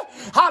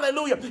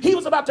 Hallelujah. He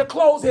was about to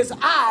close his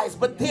eyes,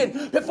 but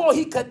then before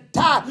he could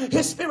die,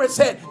 his spirit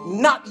said,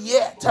 not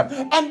yet.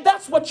 And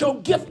that's what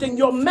your gifting,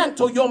 your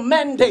mantle, your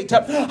mandate,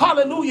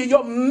 hallelujah,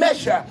 your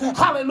measure,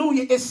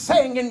 hallelujah, is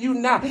saying in you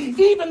now.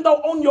 Even though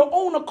on your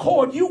own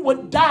accord you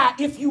would die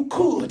if you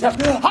could,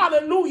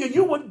 hallelujah,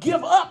 you would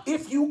give up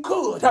if you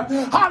could,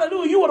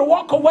 hallelujah, you would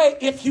walk away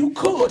if you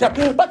could,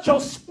 but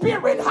your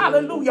spirit,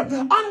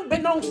 hallelujah,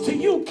 unbeknownst to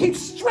you, keeps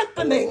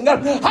strengthening,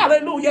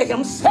 hallelujah,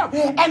 himself.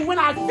 And when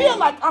I feel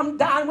like I'm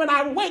dying, when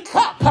I wake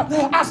up,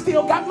 I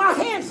still got my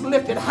hands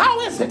lifted. How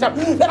is it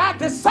that I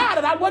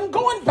decided I wasn't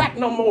going back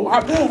no more?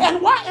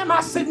 And why am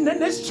I sitting in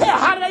this chair?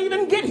 How did I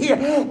even get here?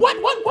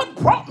 What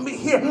brought me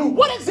here?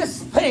 What is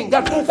this thing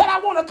that I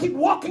want to keep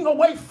walking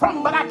away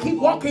from, but I keep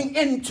walking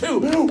into?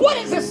 What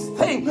is this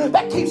thing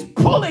that keeps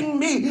pulling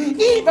me,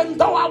 even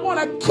though I want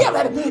to kill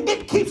it?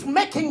 It keeps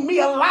making me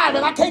alive,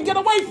 and I can't get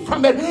away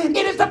from it.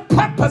 It is the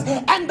purpose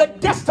and the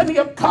destiny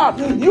of God.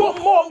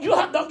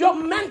 Your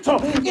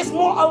mental is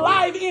more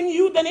alive in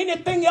you than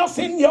anything else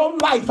in your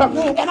life.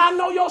 And I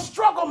know your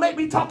struggle may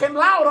be talking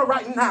louder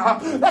right now.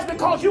 That's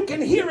because you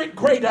can hear it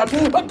greater.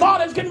 But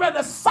God is getting ready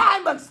to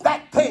silence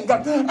that thing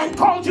and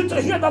cause you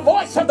to hear the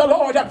voice of the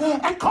Lord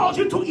and cause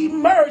you to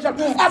emerge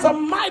as a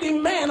mighty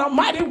man, a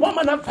mighty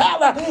woman of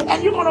valor.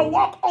 And you're going to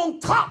walk on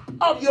top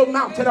of your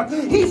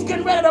mountain. He's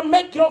getting ready to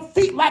make your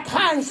feet like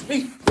hinds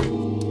feet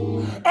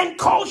and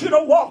cause you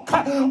to walk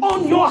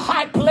on your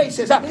high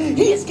places.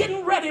 He's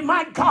getting ready,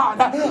 my God,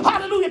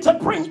 hallelujah, to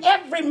bring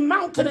every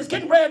mountain is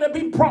getting ready to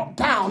be brought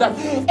down.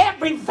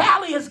 Every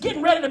valley is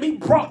getting ready to be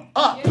brought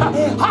up.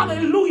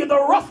 Hallelujah. The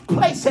rough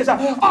places are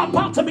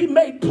about to be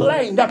made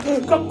plain. The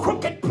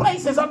crooked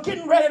places are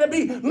getting ready to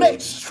be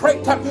made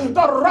straight.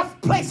 The rough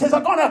places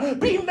are going to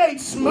be made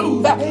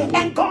smooth.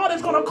 And God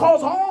is going to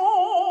cause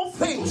all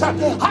things,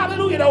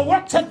 hallelujah, to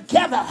work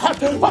together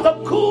for the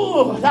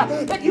good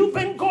that you've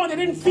been going. It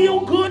didn't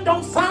feel good,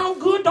 don't sound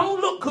good, don't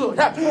look good. good.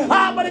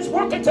 But it's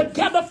working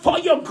together for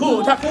your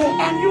good.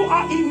 And you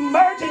are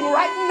emerging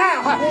right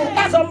now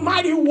as a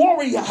mighty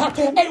warrior,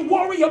 a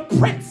warrior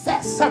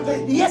princess.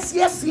 Yes,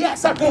 yes,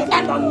 yes.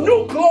 And a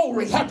new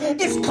glory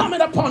is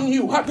coming upon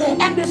you.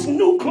 And this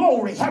new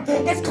glory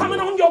is coming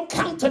on your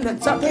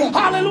countenance.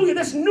 Hallelujah.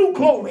 This new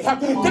glory.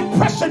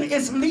 Depression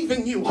is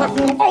leaving you.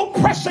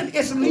 Oppression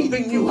is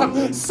leaving you.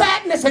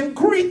 Sadness and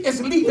grief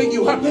is leaving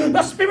you.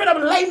 The spirit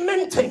of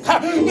lamenting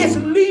is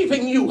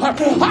leaving you.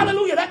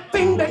 Hallelujah. That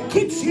thing that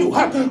keeps you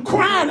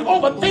crying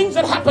over things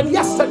that happened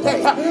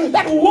yesterday.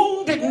 That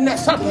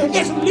woundedness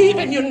is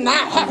leaving you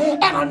now.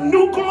 And a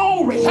new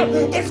glory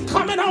is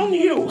coming on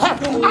you.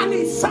 I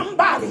need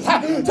somebody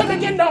to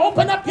begin to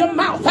open up your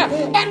mouth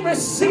and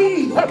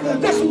receive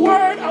this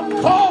word of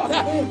God.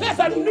 There's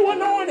a new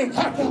anointing,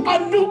 a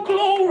new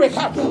glory,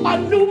 a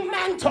new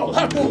mantle,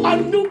 a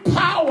new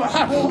power,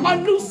 a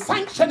new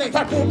sanctioning.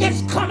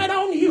 It's coming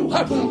on you.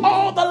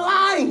 All the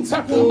lines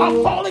are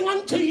falling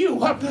unto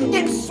you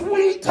in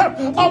sweet,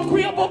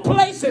 agreeable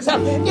places.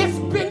 It's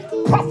been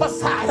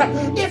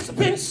prophesied. It's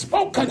been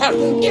spoken.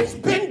 It's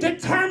been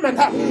determined.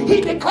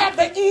 He declared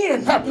the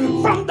end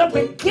from the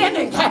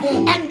beginning.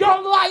 And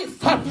your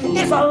life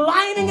is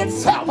aligning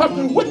itself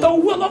with the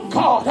will of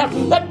God,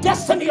 the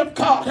destiny of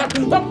God,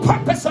 the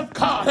purpose of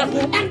God,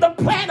 and the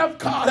plan of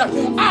God.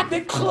 I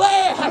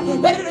declare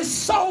that it is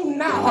so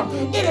now.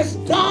 It is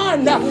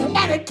done,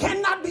 and it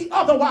cannot be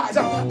otherwise.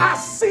 I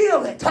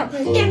seal it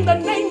in the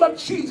name of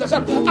Jesus.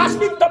 I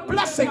speak the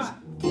blessings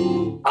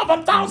of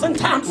 1,000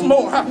 times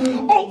more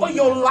over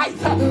your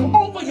life,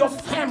 over your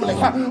family,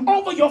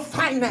 over your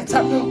finance,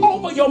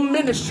 over your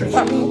ministry,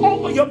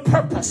 over your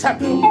purpose,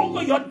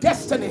 over your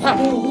destiny.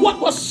 What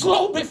was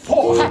slow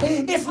before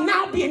is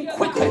now being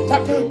quickened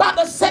by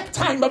the set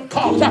time of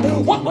God.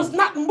 What was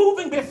not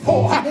moving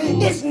before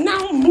is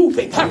now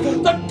moving.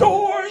 The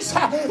doors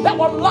that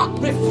were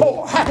locked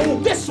before,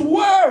 this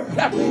word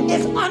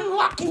is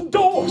unlocking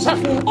doors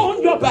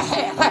on your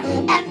behalf,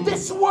 and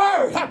this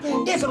word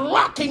is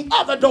locking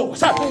other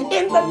doors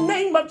in the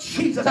name of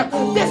Jesus.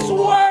 This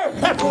word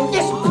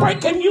is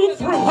breaking you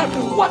through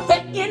what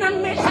the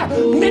enemy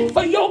meant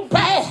for your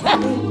bad.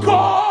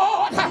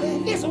 God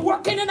is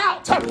working it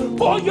out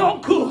for your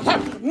good.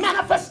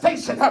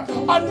 Manifestation,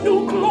 a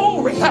new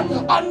glory,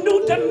 a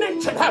new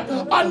dimension,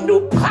 a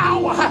new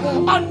power,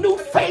 a new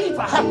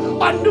favor,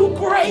 a new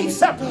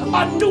grace, a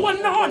new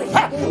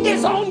anointing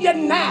is on you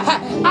now.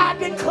 I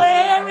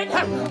declare it,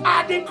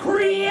 I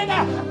decree it,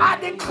 I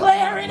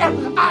declare it,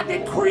 I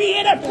decree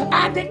it,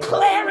 I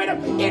declare it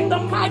in the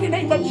mighty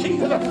name of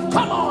Jesus.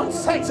 Come on,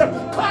 saints,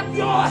 clap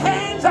your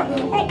hands,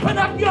 open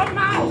up your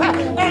mouth,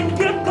 and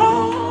give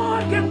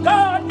God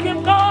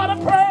a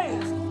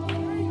praise.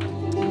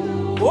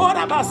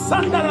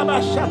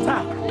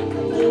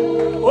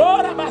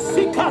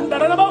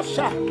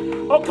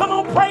 Oh, come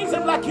on, praise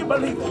him like you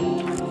believe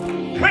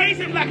it. Praise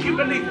him like you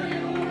believe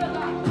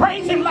it.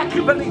 Praise him like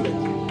you believe it.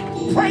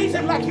 Praise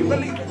him like you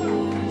believe it.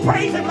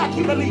 Praise him like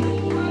you believe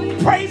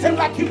it. Praise him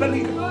like you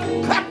believe it.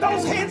 Clap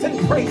those hands and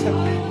praise him.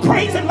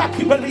 Praise him like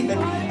you believe it.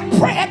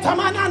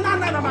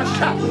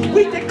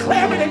 We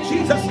declare it in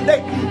Jesus'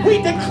 name. We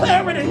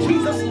declare it in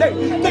Jesus'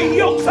 name. The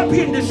yokes are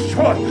being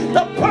destroyed.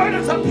 The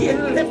burdens are being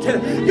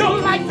lifted. Your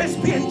life is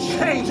being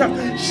changed,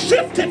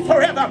 shifted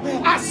forever.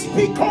 I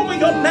speak over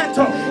your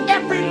mantle.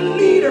 Every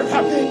leader,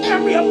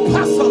 every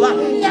apostle,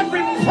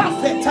 every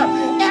prophet,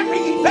 every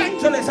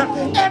evangelist,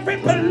 every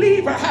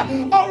believer,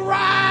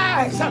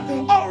 arise,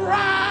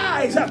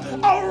 arise,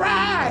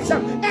 arise,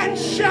 and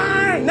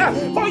shine,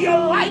 for your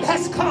light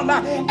has come,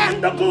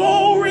 and the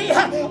glory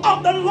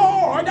of the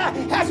Lord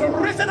has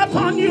risen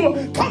upon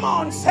you. Come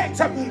on, saints,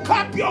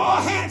 clap your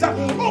hands,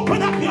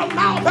 open up your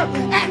mouth,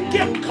 and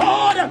give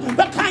God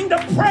the kind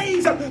of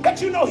praise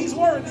that you know he's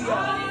worthy of.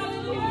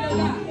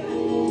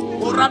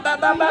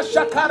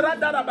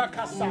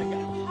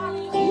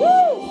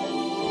 Woo!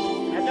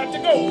 I got to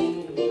go.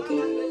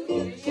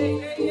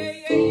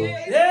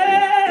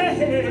 Yeah.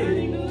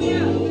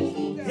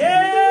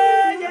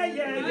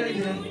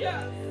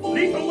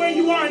 Leave from where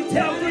you are and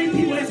tell 3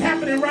 people it's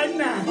happening right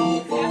now.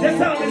 Just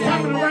tell them it's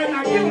happening right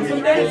now. Give them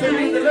some dancing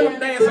music. Let them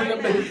dance a little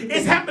bit.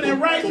 It's happening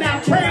right now.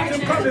 Praise him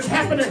because it's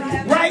happening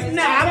right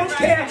now. I don't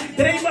care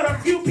that ain't but a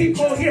few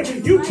people here.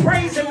 You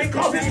praise him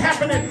because it's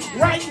happening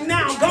right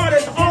now. God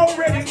has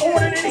already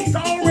ordered it. He's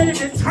already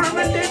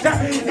determined it.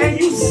 And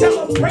you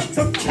celebrate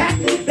the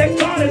fact that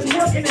God is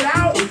working it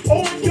out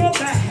on your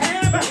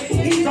behalf.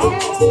 He's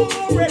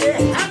already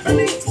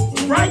happening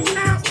right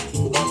now.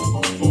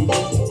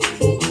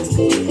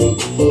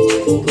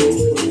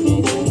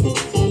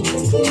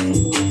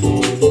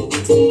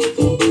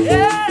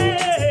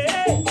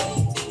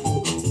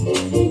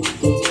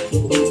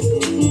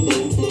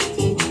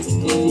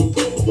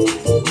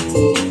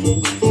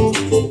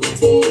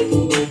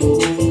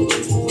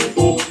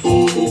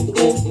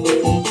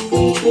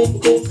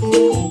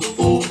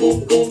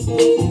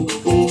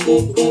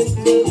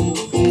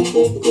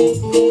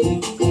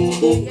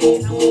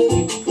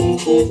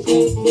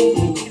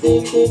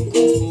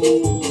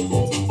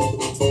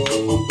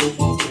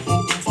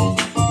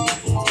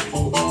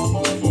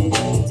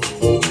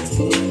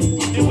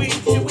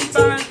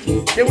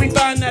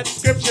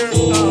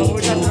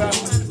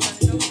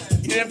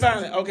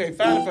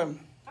 Find it for me.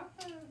 I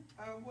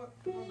found, what,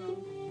 hold on.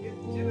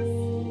 Genesis,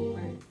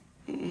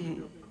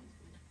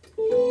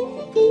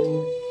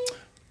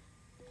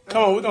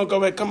 Come on, we're going to go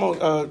back. Come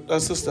on,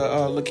 Sister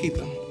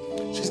Lakeitha.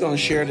 She's going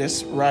to share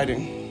this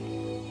writing.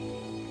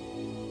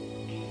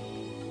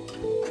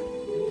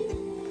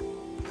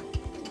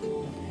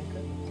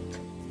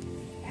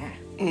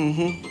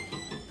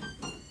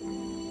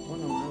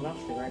 Hold on, I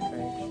lost it right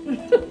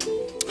fast.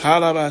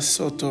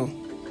 Halabasoto.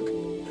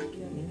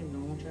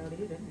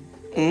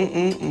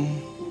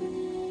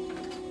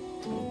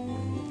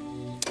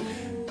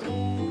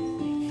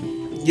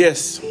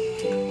 Yes.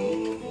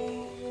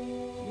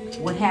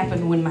 What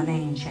happened when my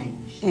name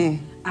changed?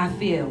 I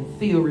fell,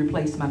 fear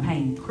replaced my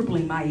pain,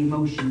 crippling my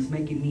emotions,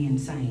 making me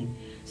insane.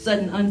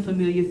 Sudden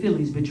unfamiliar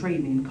feelings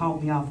betrayed me and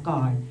caught me off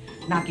guard.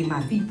 Knocking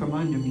my feet from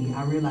under me,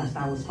 I realized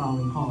I was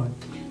falling hard.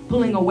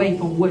 Pulling away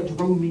from what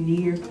drew me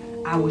near,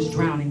 I was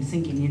drowning,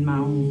 sinking in my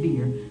own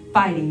fear.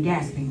 Fighting,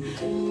 gasping,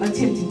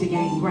 attempting to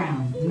gain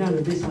ground. None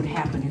of this would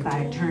happen if I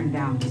had turned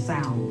down the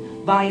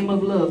sound. Volume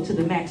of love to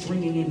the max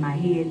ringing in my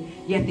head,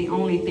 yet the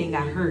only thing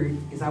I heard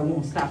is I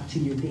won't stop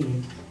till you're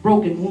dead.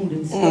 Broken,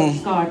 wounded,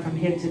 scarred from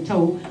head to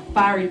toe,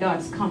 fiery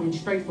darts coming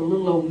straight for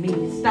little old me.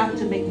 Stop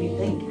to make me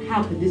think,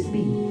 how could this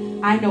be?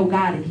 I know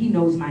God and he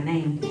knows my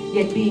name,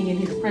 yet being in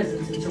his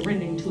presence and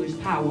surrendering to his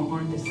power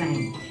aren't the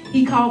same.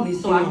 He called me,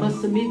 so I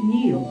must submit and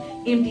yield,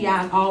 empty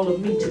out all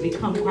of me to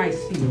become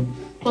Christ-filled.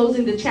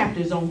 Closing the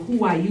chapters on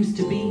who I used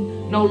to be,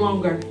 no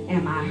longer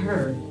am I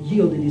her,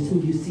 yielded is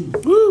who you see.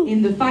 Woo.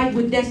 In the fight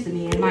with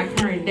destiny in my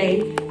current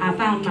day, I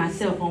found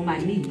myself on my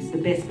knees, the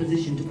best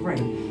position to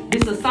pray.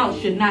 This assault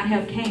should not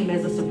have came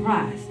as a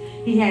surprise.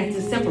 He had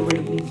to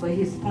separate me for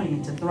his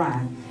plan to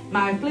thrive.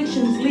 My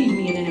afflictions leave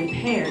me in an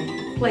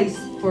impaired place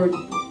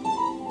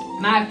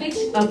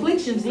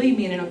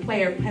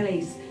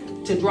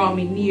to draw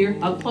me near,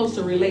 a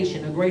closer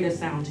relation, a greater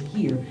sound to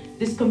hear.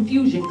 This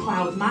confusion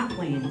clouds my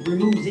plan,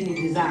 removes any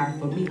desire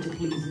for me to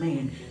please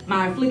man.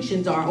 My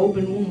afflictions are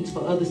open wounds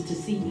for others to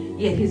see,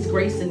 yet his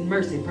grace and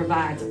mercy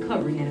provides a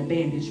covering and a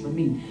bandage for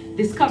me.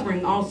 This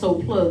covering also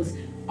plugs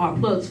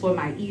for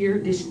my ear,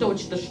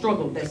 distorts the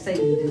struggle that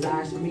Satan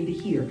desires for me to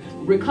hear.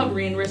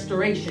 Recovery and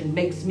restoration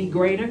makes me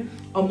greater,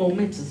 a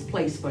momentous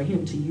place for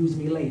him to use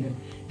me later.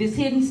 This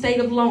hidden state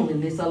of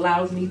loneliness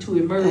allows me to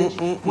emerge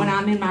when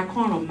I'm in my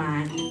carnal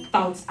mind.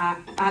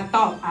 I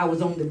thought I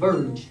was on the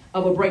verge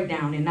of a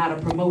breakdown and not a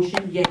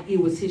promotion, yet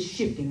it was his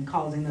shifting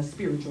causing a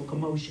spiritual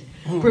commotion.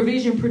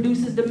 Provision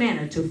produces the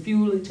manner to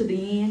fuel it to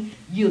the end.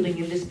 Yielding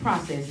in this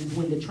process is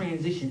when the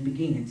transition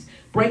begins.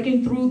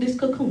 Breaking through this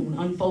cocoon,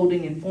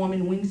 unfolding and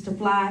forming wings to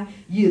fly.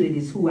 Yielded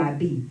is who I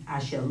be. I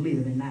shall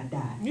live and not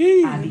die.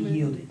 I be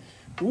yielded.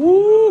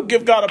 Woo!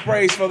 Give God a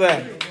praise for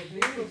that.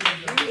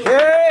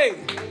 Hey!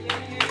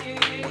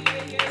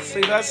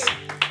 See, that's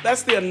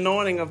the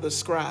anointing of the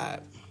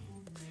scribe.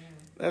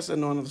 That's the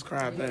anointing of the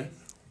scribe. There,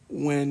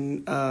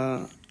 when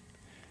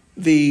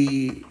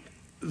the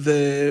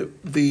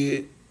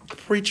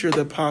preacher,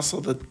 the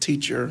apostle, the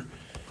teacher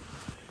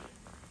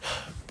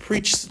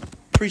preach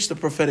the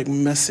prophetic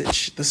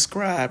message, the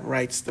scribe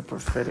writes the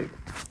prophetic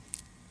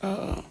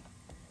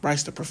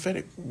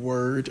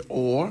word,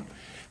 or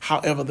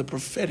however the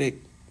prophetic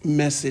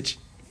message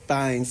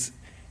finds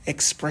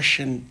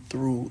expression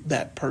through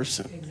that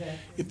person. Exactly.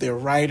 If they're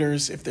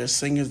writers, if they're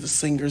singers, the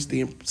singers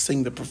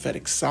sing the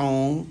prophetic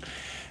song.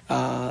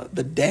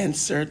 The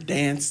dancer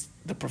dance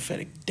the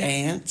prophetic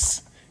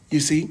dance. You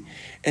see,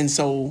 and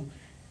so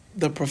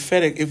the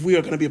prophetic. If we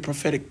are going to be a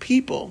prophetic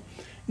people,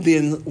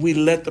 then we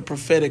let the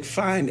prophetic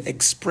find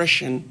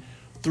expression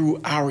through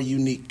our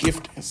unique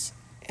giftings.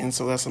 And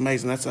so that's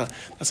amazing. That's a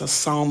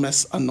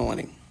psalmist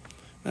anointing.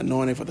 The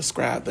anointing for the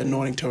scribe, the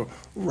anointing to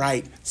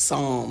write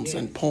psalms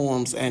and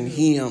poems and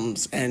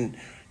hymns and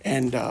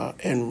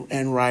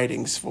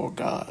writings for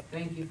God.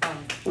 Thank you,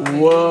 Father.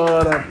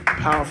 What a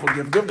powerful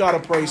gift. Give God a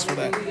praise for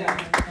that.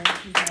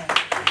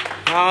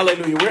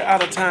 Hallelujah. We're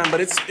out of time, but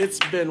it's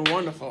been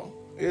wonderful.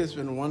 It's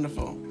been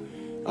wonderful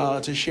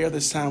to share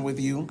this time with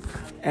you.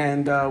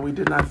 And we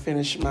did not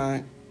finish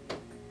my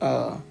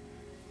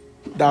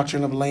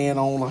doctrine of laying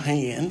on of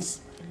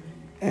hands.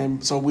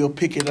 And so we'll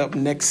pick it up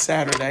next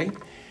Saturday.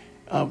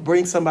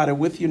 Bring somebody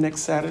with you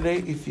next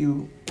Saturday, if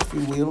you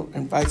will.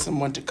 Invite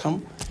someone to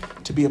come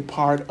to be a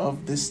part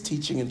of this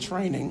teaching and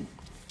training,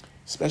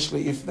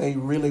 especially if they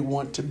really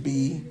want to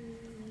be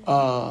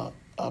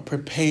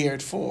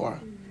prepared for,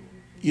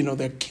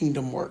 their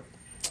kingdom work.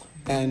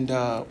 And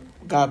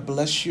God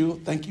bless you.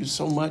 Thank you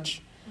so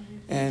much.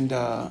 And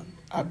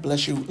I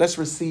bless you. Let's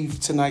receive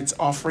tonight's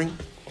offering.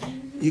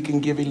 You can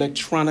give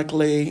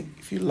electronically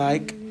if you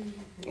like,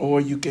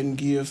 or you can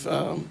give.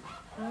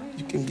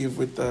 You can give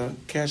with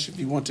cash if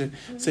you want to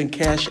send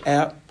Cash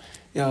App.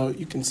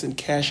 You can send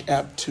Cash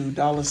App to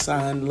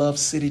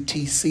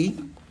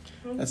 $LoveCityTC.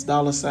 That's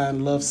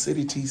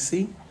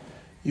 $LoveCityTC.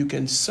 You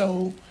can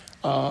sow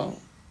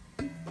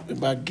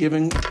by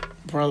giving.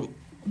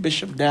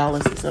 Bishop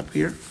Dallas is up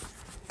here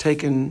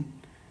taking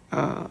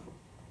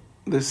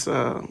this